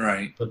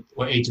 Right.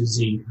 Or A to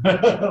Z.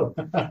 But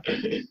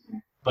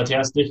it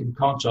has different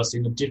contrasts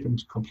in a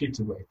different,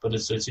 completed way. But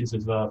it's a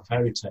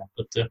fairy tale.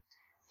 But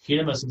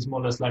Hilma is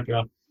more or less like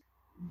a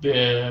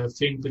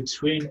thing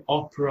between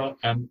opera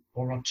and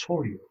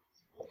oratorio.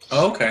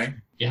 Oh, okay.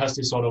 It has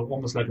this sort of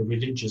almost like a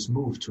religious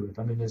move to it.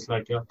 I mean, it's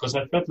like because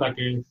I felt like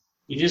it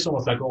is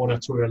almost like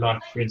oratorio,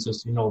 like for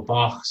instance,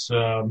 Bach's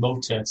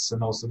motets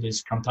and also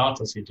these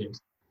cantatas he did.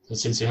 So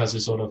since he has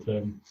this sort of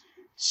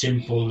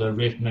simple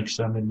rhythmics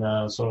and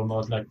sort of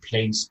more like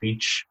plain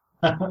speech.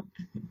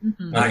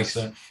 Nice.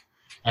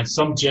 And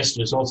some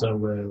gestures also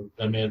were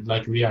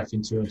like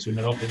reacting to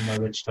an opera in a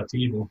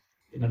recitativo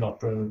in an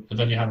opera, and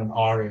then you have an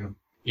aria,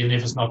 even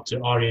if it's not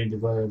the aria in the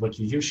way what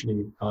you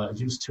usually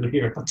used to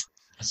hear. But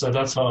so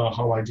that's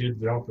how I did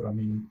the opera. I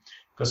mean,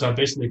 because I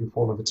basically could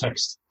follow the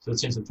text. So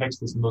since the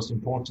text is the most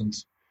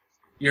important.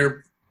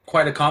 You're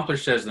quite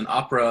accomplished as an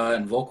opera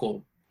and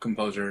vocal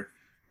composer,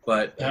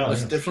 but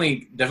let's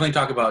definitely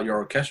talk about your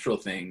orchestral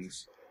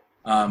things.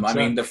 I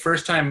mean, the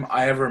first time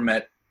I ever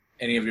met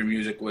any of your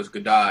music was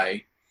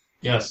Godai.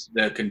 Yes.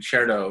 The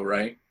concerto,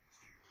 right?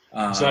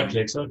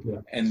 Exactly.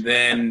 And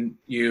then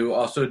you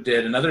also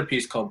did another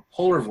piece called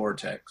Polar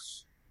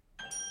Vortex.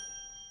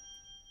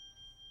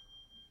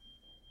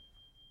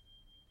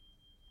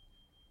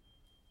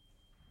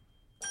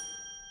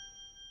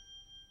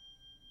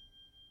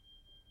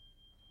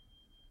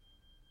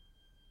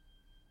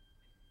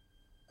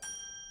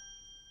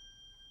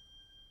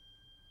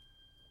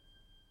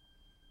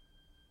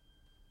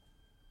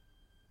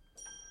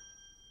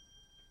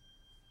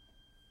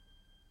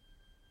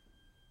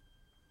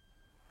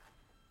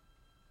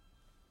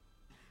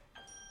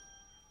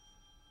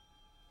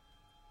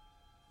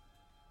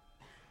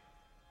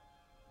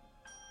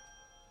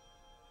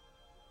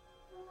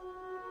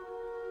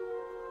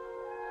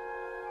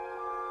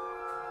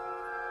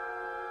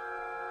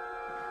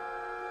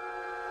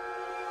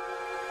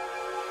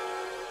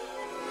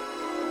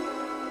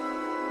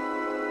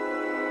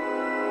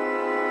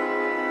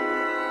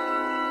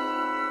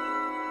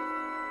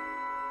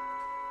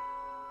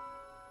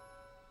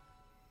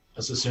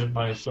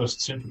 my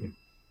first symphony.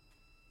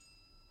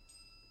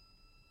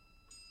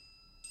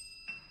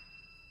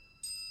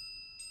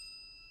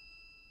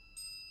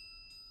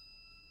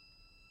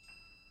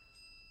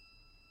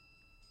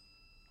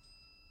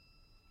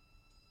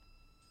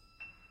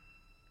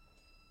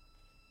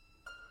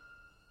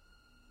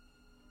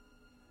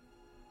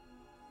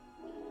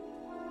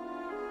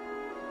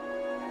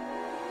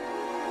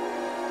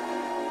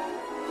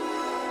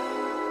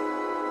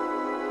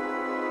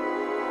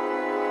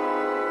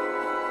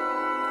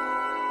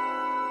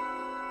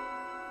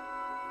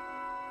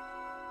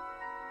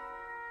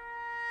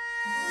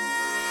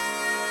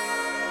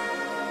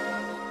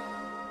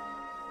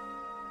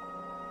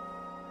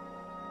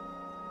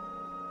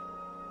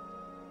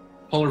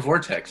 Polar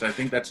Vortex. I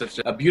think that's such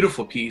a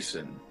beautiful piece,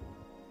 and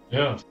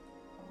Yeah.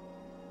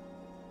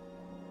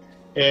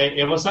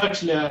 It was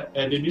actually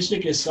the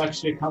music is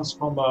actually comes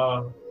from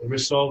a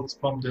result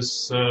from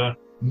this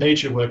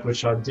major work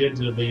which I did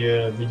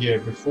the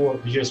years before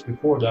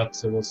that.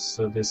 It was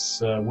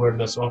this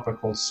wordless opera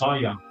called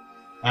Saya,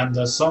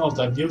 and some of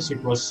that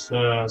music was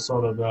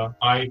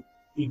I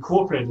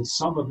incorporated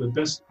some of the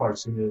best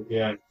parts in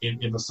the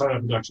Saya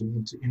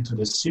production into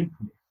the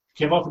symphony.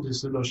 Came up with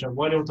this solution: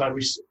 why don't I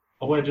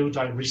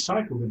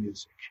recycle the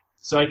music?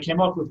 So I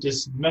came up with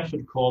this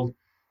method called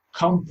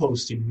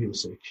composting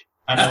music.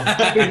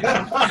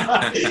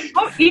 How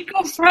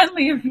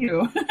eco-friendly of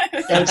you.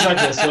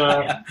 Exactly.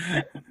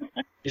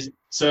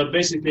 So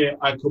basically,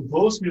 I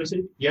compose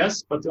music,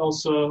 yes, but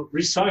also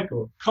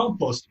recycle,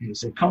 compost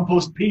music,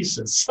 compost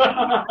pieces.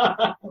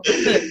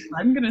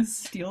 I'm gonna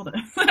steal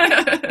this.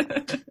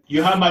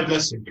 You have my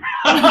blessing.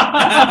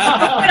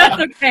 That's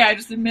okay. I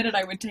just admitted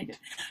I would take it.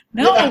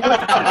 No.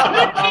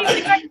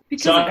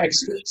 So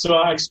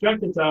I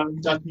extracted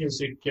that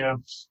music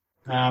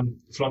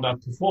from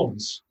that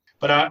performance.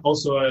 But I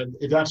also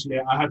eventually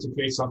I had to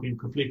create something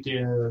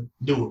completely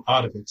new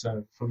out of it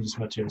from this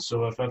material.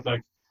 So I felt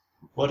like,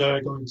 what am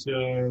I going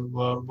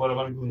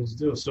to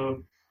do?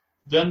 So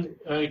then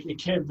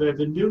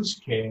the news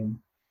came,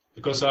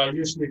 because I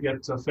usually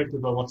get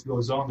affected by what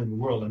goes on in the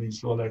world. I mean,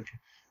 so like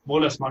more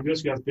or less my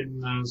music has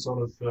been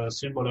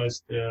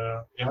symbolized.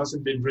 It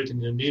hasn't been written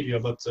in the media,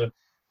 but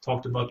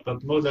talked about.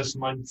 But more or less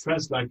my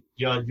friends like,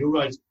 yeah, you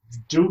write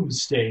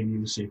doomsday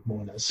music,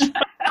 more or less.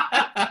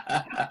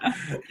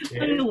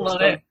 I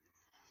love it.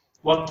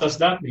 What does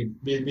that mean?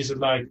 Is it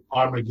like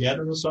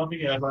Armageddon or something?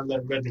 Have I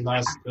read the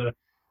last, the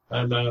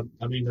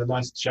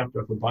last chapter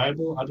of the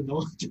Bible? I don't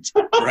know.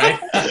 Right.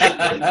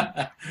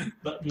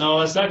 But no,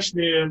 it's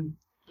actually,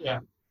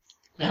 it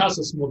has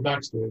a small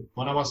backstory.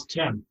 When I was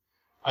 10,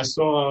 I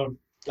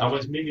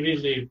was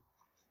immediately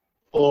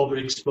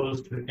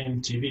overexposed to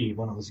MTV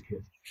when I was a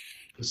kid.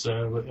 Because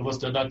it was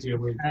that year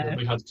we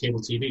had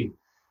cable TV.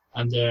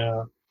 And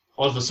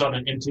all of a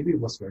sudden MTV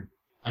was there.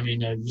 I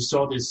mean, you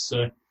saw this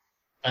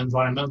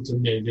environmental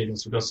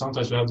videos, because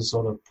sometimes we have this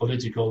sort of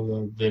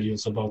political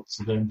videos about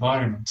the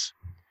environment.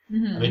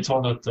 Mm-hmm. And they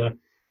told that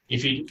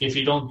if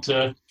you don't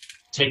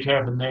take care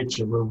of the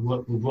nature, the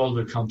world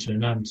will come to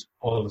an end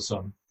all of a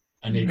sudden,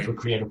 and it will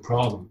create a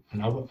problem.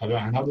 And I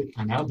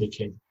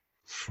became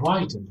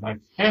frightened like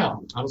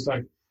hell. I was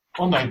like,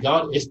 oh my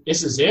God, is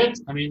this it?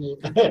 I mean,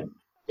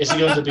 is it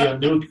going to be a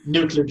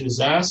nuclear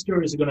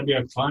disaster? Is it going to be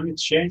a climate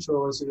change,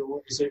 or is the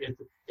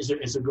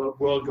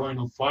world going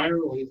on fire,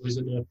 or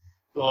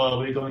are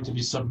we going to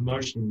be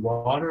submerged in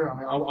water? I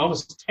mean, I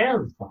was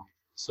terrified.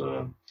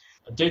 So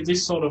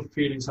this sort of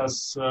feelings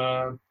has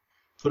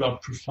put a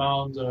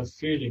profound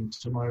feeling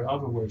to my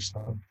other works.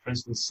 For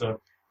instance,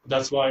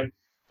 that's why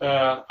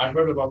I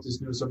heard about this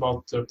news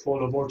about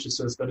polar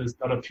vortices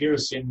that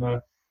appears in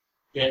the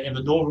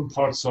northern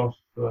parts of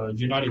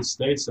United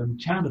States and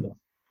Canada,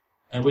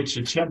 and which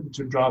the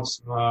temperature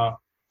drops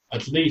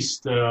at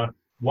least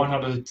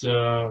 100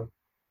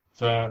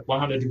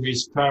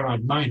 degrees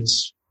Fahrenheit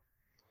minus.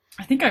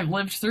 I think I've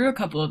lived through a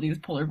couple of these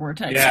polar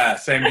vortexes. Yeah,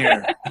 same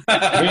here.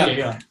 Really,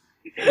 yeah.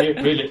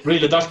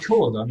 Really, that's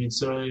cold. I mean,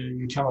 so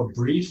you kind of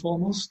breathe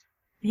almost.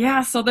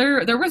 Yeah, so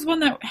there was one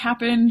that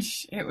happened.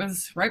 It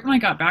was right when I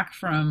got back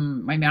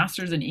from my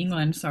master's in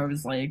England, so I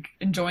was like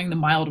enjoying the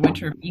mild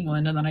winter of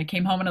England, and then I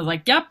came home and I was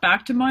like, yep,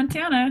 back to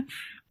Montana.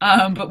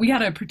 But we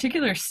had a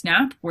particular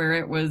snap where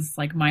it was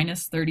like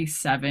minus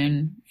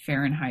 37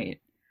 Fahrenheit,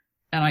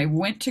 and I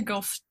went to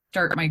go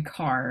start my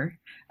car,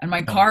 and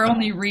my car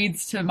only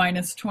reads to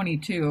minus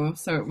 22,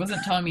 so it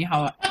wasn't telling me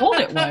how cold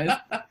it was.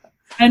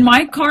 And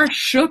my car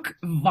shook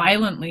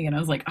violently, and I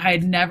was like, I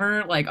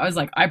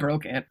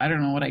broke it. I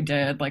don't know what I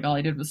did. Like, all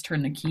I did was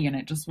turn the key, and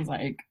it just was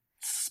like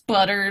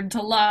sputtered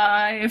to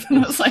life.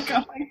 And I was like,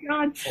 oh my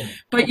God.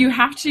 But you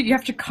have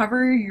to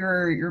cover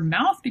your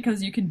mouth,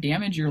 because you can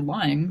damage your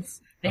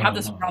lungs. They have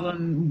this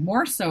problem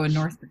more so in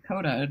North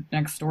Dakota,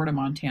 next door to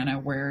Montana,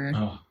 where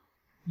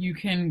you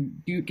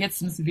get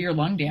some severe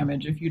lung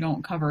damage if you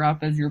don't cover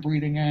up as you're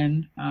breathing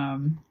in.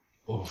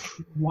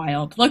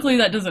 Wild. Luckily,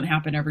 that doesn't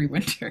happen every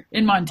winter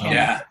in Montana.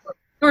 Yeah.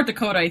 North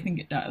Dakota, I think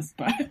it does,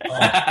 but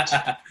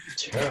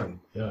terrible.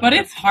 Yeah. But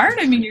it's hard.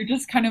 I mean, you're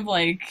just kind of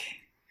like,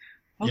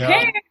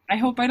 Okay, I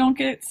hope I don't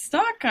get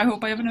stuck. I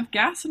hope I have enough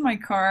gas in my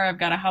car. I've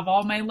got to have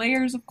all my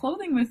layers of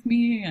clothing with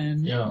me.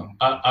 And Yeah,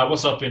 I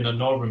was up in the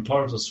northern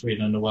part of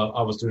Sweden, and while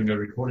I was doing a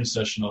recording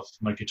session of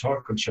my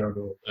guitar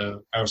concerto,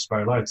 Air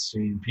Spire Lights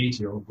in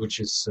Piteå, which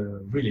is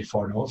really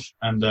far north,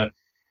 and it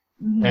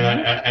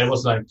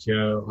was like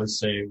let's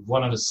say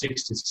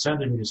 160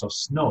 centimeters of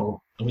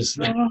snow. It was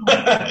like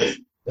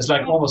it's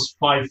like almost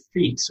 5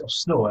 feet of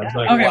snow. It's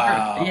like okay,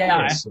 wow,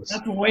 yeah, that's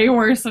way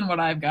worse than what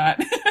I've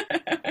got.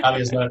 I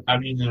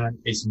mean,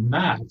 it's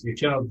mad. You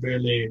cannot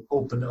barely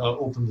open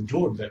the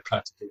door there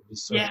practically.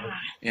 So,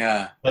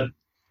 yeah. But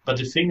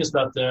the thing is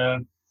that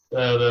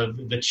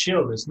the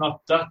chill is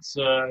not that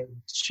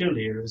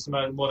chilly. It's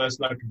more or less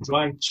like a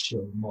dry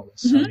chill, more or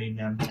less. Mm-hmm. I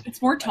mean,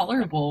 it's more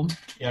tolerable.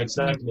 Yeah,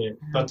 exactly.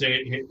 But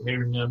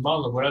here in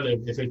Malmö, where I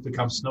live, if it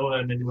becomes snow,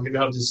 and we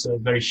have this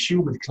very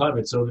humid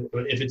climate, so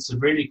if it's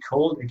really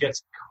cold, it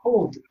gets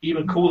cold,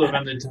 even cooler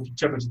than the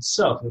temperature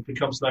itself. It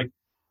becomes like,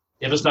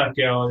 if it's like,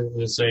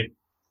 let's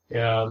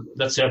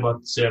say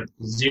about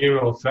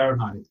 0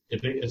 Fahrenheit,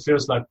 it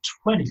feels like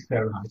 20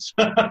 Fahrenheit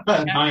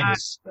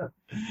minus. When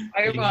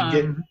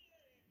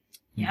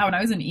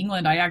I was in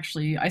England, I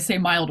say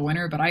mild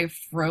winter, but I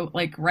froze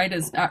like right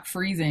as at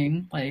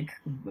freezing, like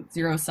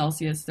 0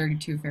 Celsius,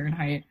 32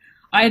 Fahrenheit.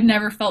 I had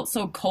never felt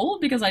so cold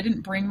because I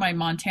didn't bring my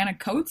Montana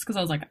coats because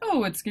I was like,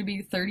 oh, it's going to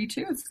be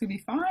 32, it's going to be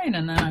fine.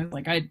 And then I was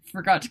like, I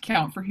forgot to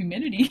count for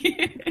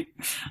humidity.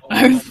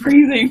 I was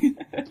freezing.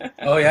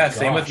 Oh yeah,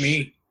 same with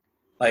me.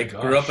 Like,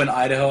 grew up in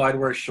Idaho, I'd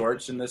wear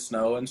shorts in the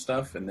snow and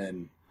stuff, and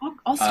then...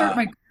 I'll start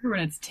my career when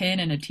it's 10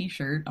 and a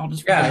t-shirt. I'll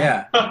just...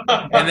 Yeah.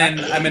 And then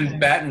I'm in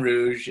Baton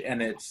Rouge,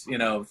 and it's,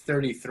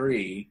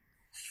 33,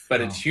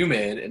 but it's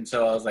humid, and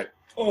so I was like,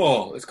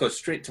 oh, let's go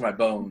straight to my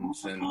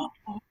bones. And I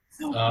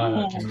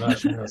can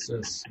imagine that's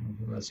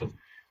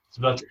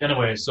But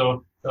anyway,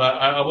 so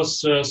I was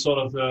sort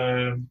of...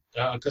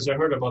 because I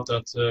heard about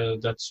that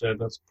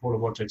polar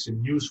vortex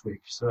in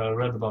Newsweek, so I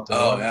read about the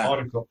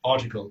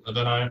article, and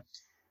then I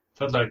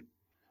felt like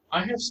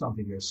I have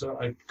something here. So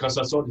because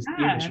I saw this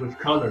image with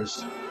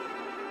colors.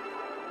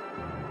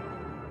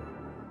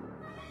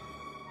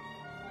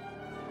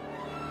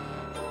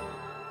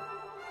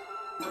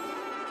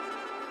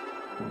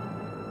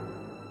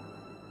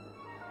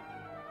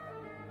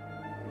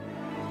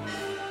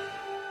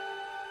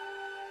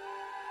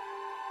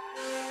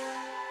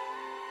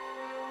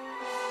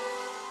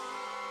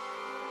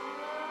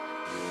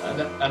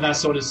 And I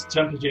saw this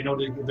temperature,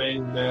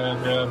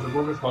 the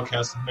weather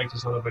forecast makes a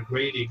sort of a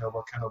grading of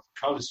what kind of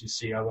colors you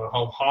see, or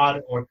how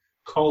hot or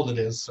cold it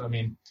is. I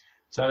mean,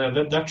 so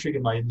that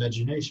triggered my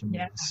imagination.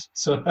 Yeah.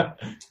 So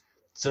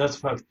that's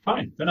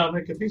fine. Then I'll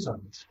make a piece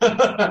of it.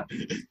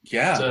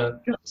 Yeah.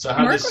 So I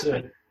have this.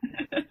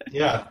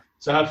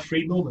 So I have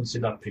 3 movements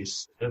in that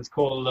piece. It's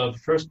called the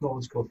first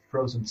movement is called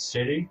Frozen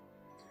City,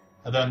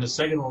 and then the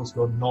second one is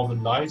called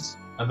Northern Lights,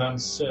 and then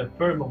the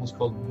third one is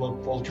called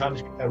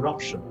Volcanic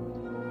Eruption.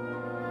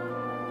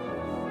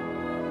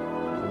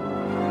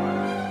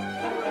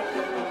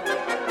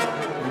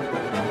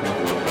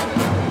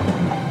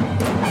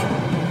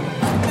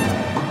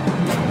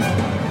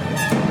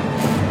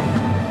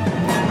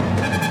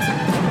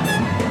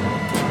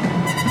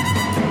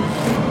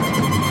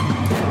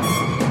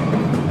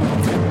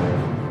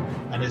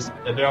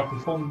 They are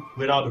performed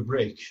without a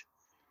break,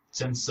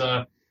 since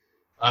I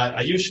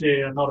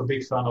usually am not a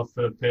big fan of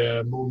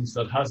movements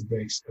that has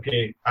breaks.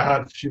 Okay, I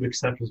have a few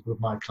exceptions with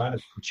my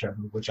Climate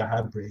Concerto, which I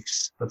had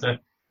breaks, but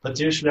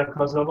usually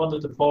because I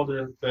wanted to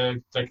follow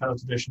the kind of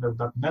tradition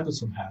that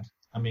Mendelssohn had.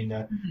 I mean,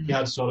 he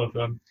had sort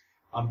of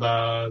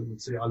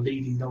let's say a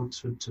leading note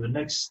to the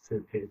next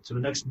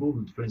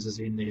movement, for instance,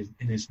 in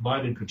his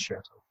violin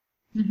concerto,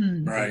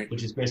 right,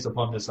 which is based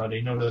upon this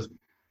idea. There's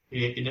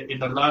in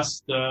the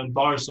last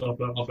bars of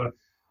the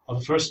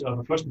first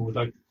movement,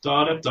 like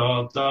da da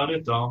da da da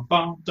da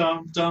bum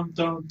dum dum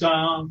dum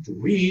dum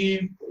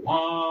we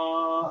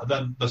and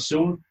then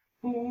bassoon,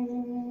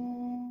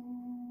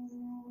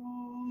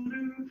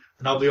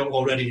 and I'll be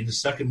already in the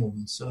second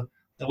movement. So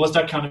there was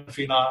that kind of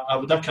thing.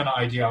 That kind of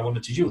idea I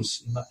wanted to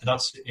use in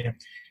that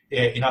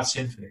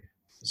symphony.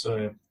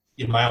 So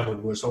in my other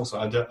works also,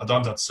 I've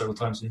done that several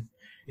times in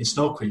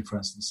Snow Queen, for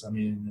instance. I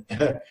mean.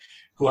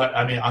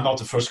 I'm not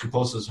the first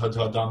composer to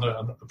have done that.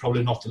 I'm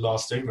probably not the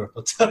last ever,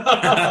 but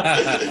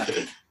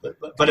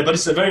but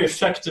it's a very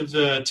effective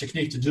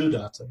technique to do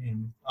that. I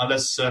mean,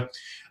 unless the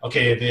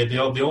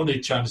only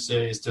chance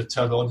is to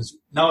tell the audience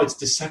now it's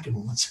the second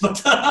movement.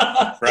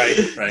 right.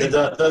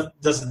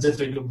 That's a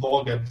difficult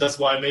ballgame. That's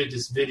why I made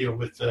this video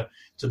with to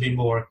be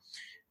more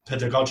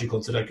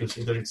pedagogical, so that they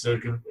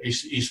can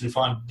easily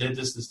find.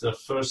 This is the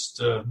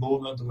first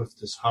movement with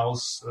this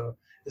house.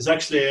 It's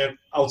actually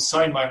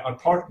outside my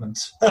apartment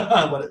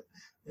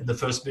in the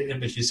first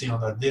image you see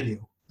on that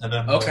video. And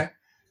then,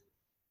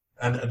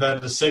 and then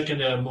the second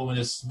movement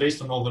is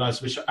based on Northern Lights,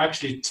 which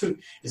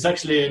it's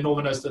actually a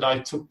Northern Lights that I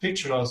took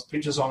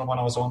pictures on when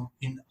I was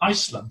in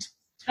Iceland.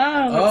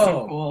 Oh, that's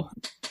so cool.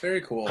 Very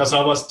cool. Because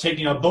I was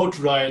taking a boat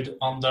ride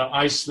on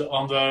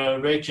the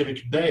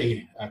Reykjavik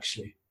Bay,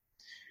 actually.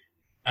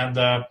 And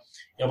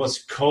it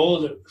was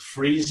cold,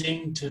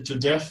 freezing to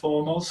death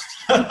almost.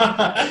 And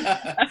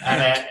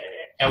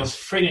I was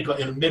freaking cold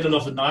in the middle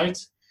of the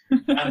night.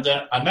 And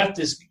I met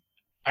this,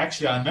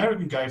 actually, an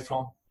American guy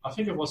from, I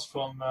think it was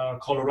from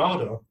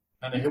Colorado.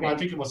 And I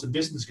think it was a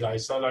business guy.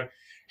 So I'm like,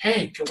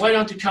 hey, why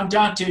don't you come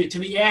down to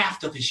the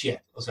after the shit?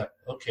 I was like,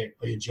 okay,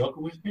 are you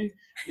joking with me?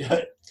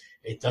 Yeah.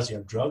 Hey, does he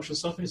have drugs or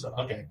something? So,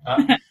 okay,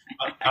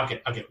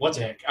 okay, what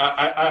the heck?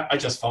 I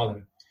just followed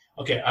him.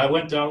 Okay, I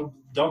went down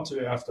to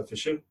the after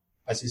Fisher,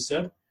 as he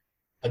said.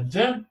 And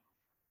then,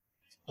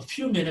 a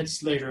few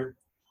minutes later,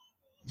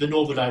 the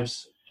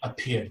Novodives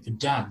appeared, the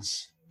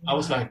dance. I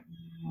was like,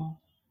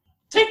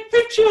 take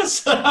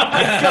pictures!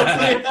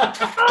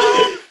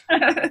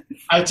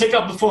 I take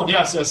up the phone,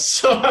 yes.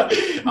 So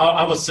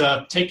I was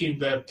taking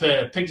the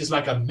pictures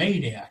like a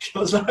maniac. I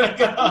was like,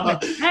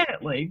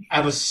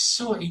 I was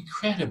so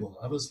incredible.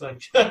 I was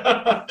like,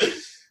 that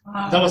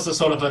was the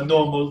sort of a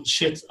normal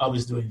shit I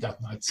was doing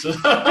that night. So,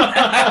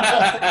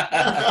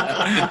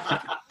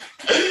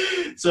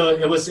 so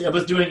it was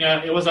during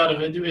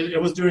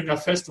a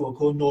festival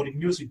called Nordic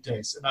Music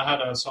Days, and I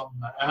had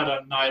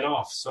a night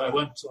off, so I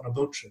went on a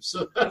boat trip.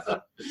 So,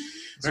 it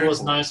was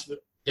cool. Nice.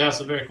 Yeah,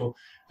 so very cool.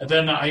 And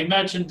then I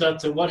imagined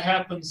that what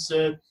happens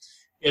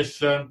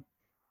if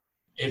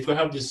we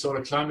have this sort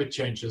of climate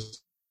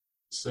changes.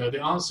 So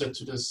the answer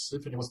to this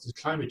symphony was the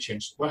climate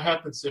change. What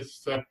happens if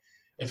a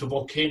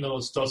volcano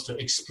starts to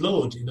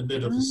explode in the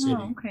middle of the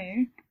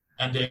city,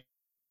 and the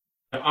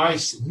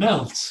ice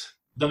melts?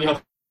 Then we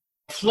have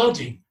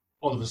flooding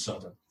all of a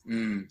sudden.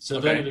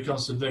 Then it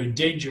becomes a very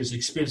dangerous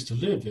experience to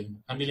live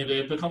in. I mean,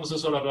 it becomes a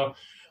sort of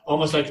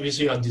almost like we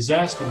see a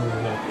disaster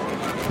movie.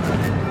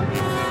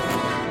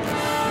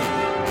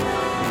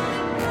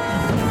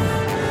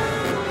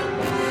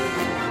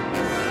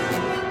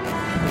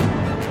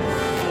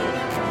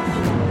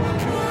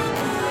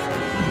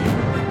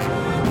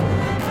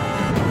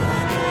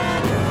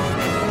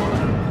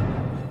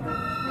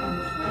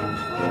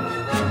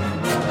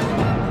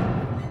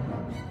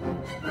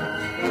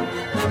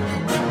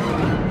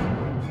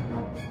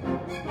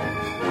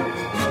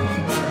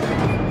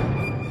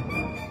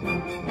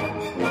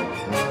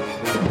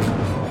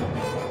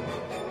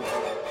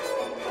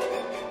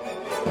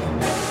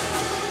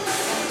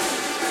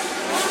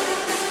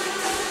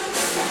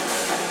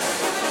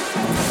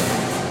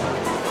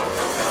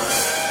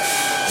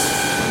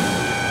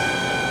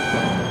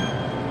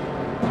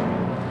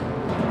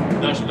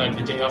 Like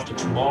The Day After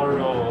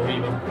Tomorrow, or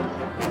even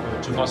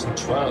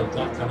 2012,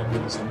 that kind of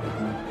movies.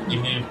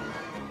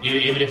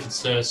 Even if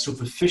it's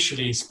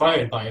superficially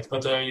inspired by it,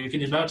 but you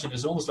can imagine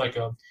it's almost like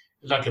a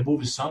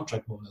movie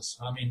soundtrack, more or less.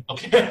 I mean,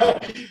 okay,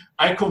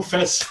 I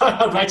confess,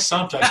 I write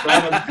soundtracks,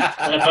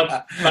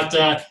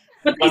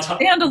 but they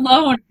stand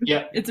alone.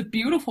 Yeah, it's a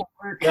beautiful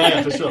work.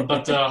 Yeah, for sure.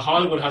 But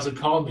Hollywood hasn't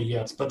called me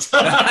yet. But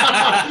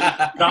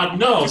God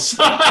knows.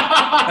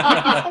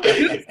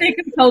 Stay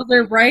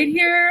composer right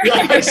here.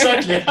 Yeah,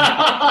 exactly.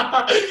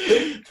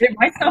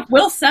 My stuff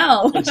will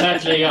sell.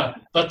 Exactly. Yeah,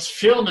 but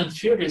film and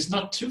theater is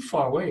not too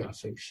far away, I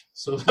think.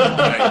 So.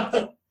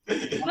 Well,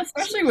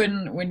 especially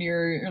when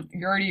you're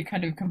already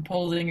kind of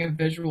composing a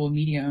visual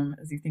medium,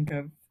 as you think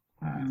of.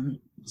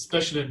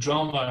 Especially in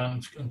drama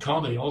and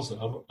comedy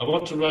also. I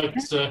want to write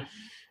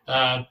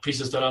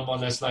pieces that are more or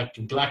less like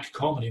black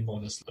comedy, more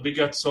or less. We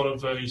get sort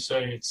of, you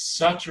say, it's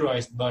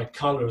satirized by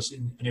colors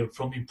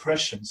from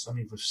impressions, I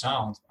mean, with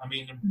sound. I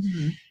mean,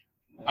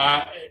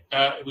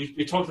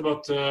 we talked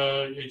about,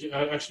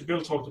 actually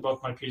Bill talked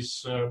about my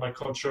piece, my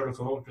concerto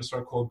for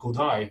orchestra called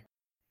Godai.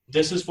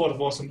 This is what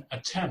was an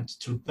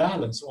attempt to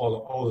balance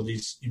all of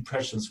these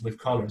impressions with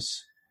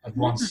colors at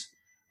once.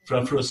 For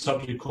a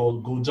subject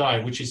called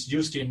Godai, which is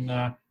used in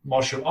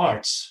martial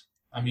arts.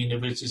 I mean,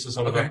 which is a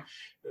sort of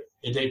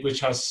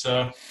which has,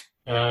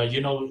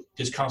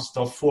 this concept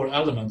of 4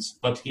 elements,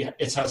 but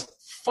it has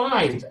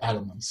 5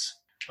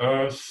 elements: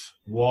 earth,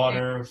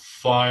 water,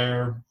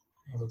 fire.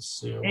 Let's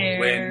see,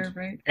 wind,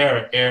 right?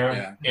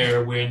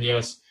 Air, wind.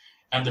 Yes,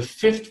 and the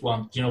 5th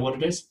one, you know what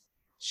it is?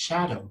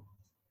 Shadow.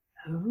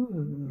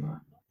 Ooh.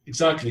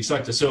 Exactly.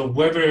 So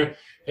whether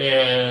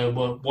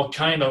what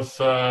kind of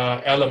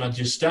element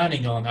you're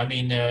standing on, I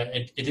mean,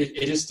 it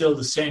is still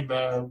the same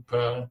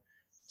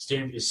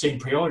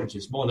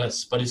priorities, more or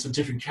less, but it's a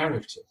different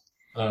character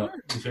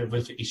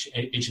with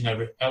each and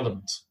every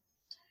element,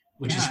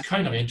 which is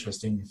kind of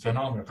interesting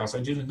phenomenon, because I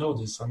didn't know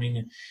this. I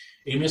mean,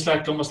 it means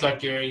almost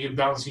like you're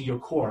balancing your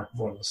core,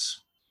 more or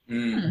less. I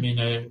mean,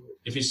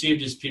 if you see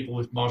these people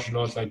with martial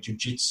arts like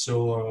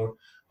jiu-jitsu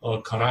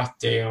or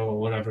karate or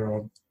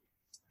whatever,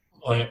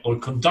 or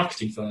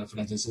conducting, for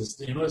instance,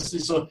 they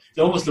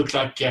almost look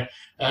like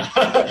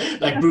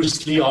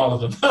Bruce Lee, all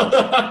of them.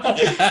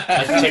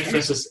 Take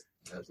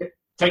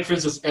for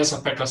instance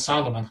Esa-Pekka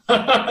Salomon,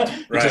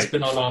 which has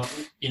been a lot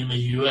in the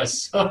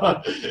US,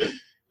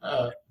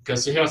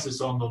 because he has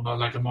his own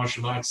like a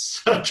martial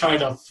arts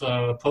kind of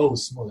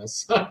pose, more or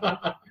less.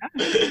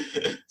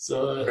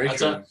 So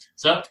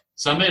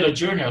I made a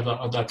journey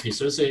of that piece.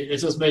 So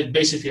it's just made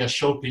basically a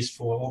showpiece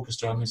for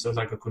orchestra. I mean, so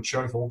like a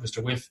concerto for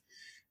orchestra with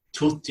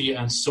tutti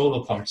and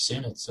solo parts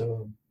in it.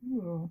 So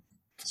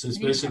it's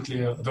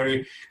basically a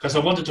very, because I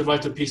wanted to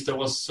write a piece that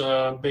was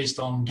based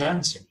on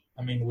dancing.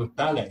 I mean, with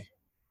ballet.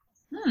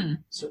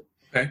 So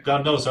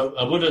God knows,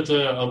 I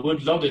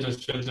would love it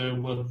if there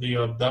would be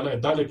a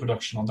ballet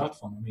production on that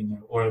one. I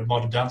mean, or a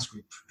modern dance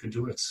group could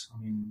do it. I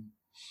mean,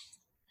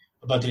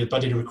 but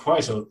it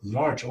requires a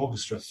large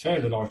orchestra,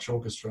 fairly large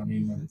orchestra. I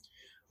mean,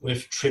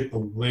 with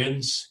triple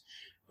winds.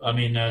 I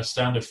mean,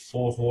 standard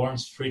 4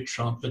 horns, 3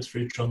 trumpets,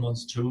 3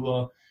 trombones,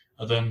 2,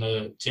 and then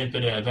the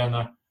timpani, and then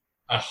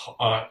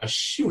a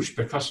huge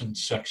percussion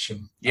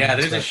section. Yeah,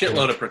 there's a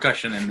shitload of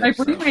percussion in this. Like,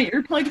 what are my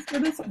earplugs for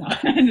this? No,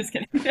 I'm just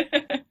kidding.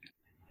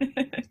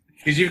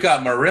 Because you've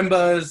got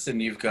marimbas and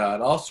you've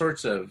got all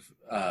sorts of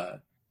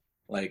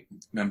like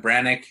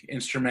membranic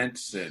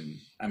instruments, and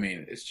I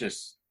mean, it's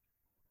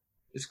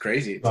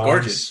crazy. It's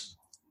gorgeous.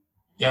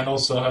 Yeah, and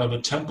also I have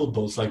a temple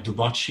bowls like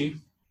Dubachi.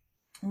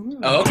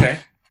 Oh, okay.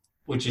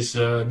 Which is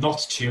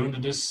not tuned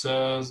in this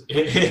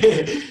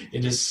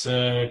in this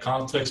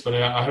context, but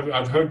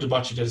I've heard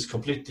Dubachi that is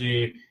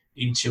completely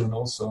in tune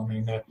also. I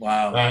mean,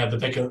 wow. The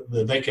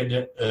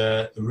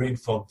Beckett ring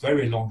for a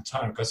very long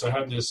time, because I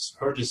heard this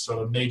sort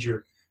of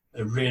major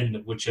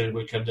ring which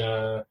could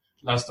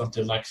last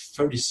until like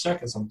 30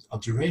 seconds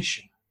of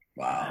duration.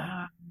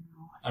 Wow.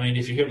 I mean,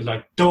 if you hear it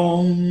like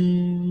dong,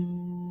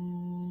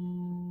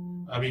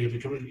 I mean, if you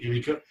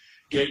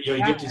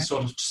get this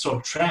sort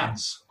of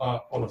trance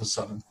all of a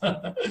sudden.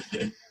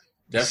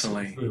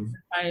 Definitely.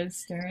 Eyes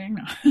staring.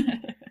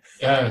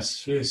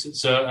 Yes.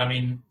 So I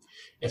mean,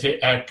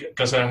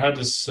 because I had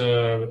this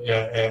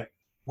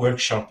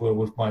workshop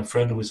with my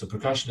friend who is a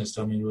percussionist.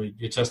 I mean,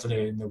 we tested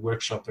it in the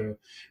workshop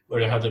where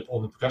they had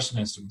all the percussion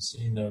instruments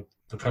in the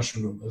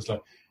percussion room. It was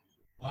like,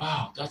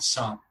 wow, that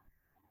sound.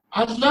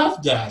 I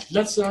love that.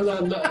 Let's.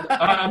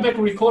 I make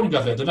a recording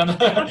of it. And then,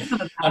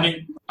 I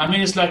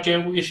mean, it's like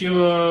if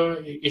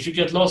you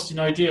get lost in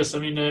ideas. I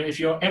mean, if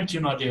you're empty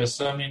on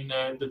ideas. I mean,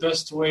 the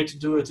best way to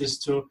do it is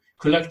to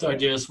collect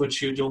ideas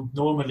which you don't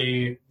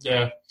normally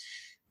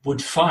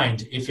would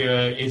find if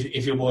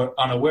you were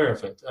unaware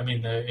of it. I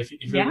mean, if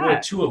you were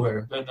too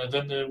aware, then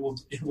it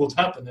would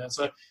happen. And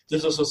so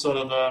this is a sort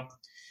of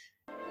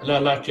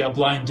like a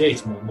blind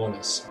date, more or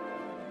less.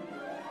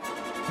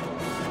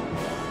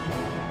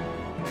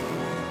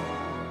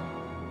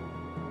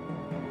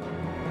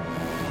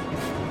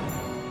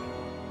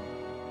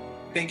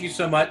 Thank you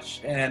so much,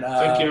 and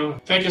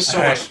thank you so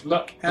much.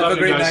 Have a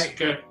great night.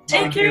 Okay.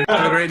 Thank you.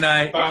 Have a great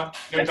night. Bye.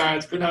 Good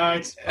night. Good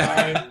night.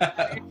 Bye.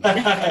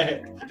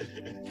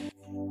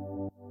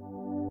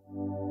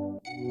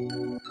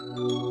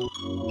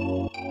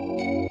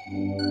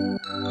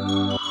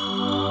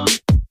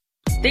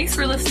 Thanks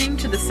for listening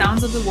to the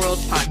Sounds of the World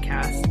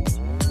podcast.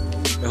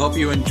 I hope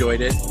you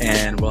enjoyed it,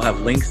 and we'll have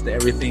links to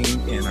everything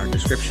in our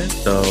description.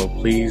 So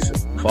please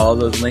follow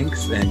those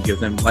links and give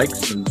them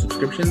likes and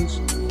subscriptions.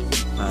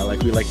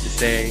 Like we like to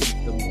say,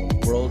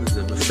 the world is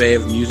a buffet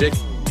of music,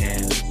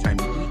 and it's time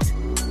to eat.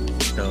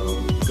 So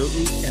go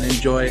eat and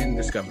enjoy and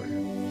discover.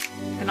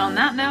 And on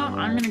that note,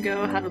 I'm going to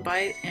go have a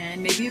bite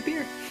and maybe a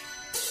beer.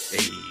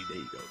 Hey, there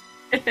you go.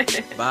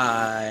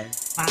 Bye.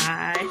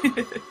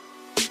 Bye.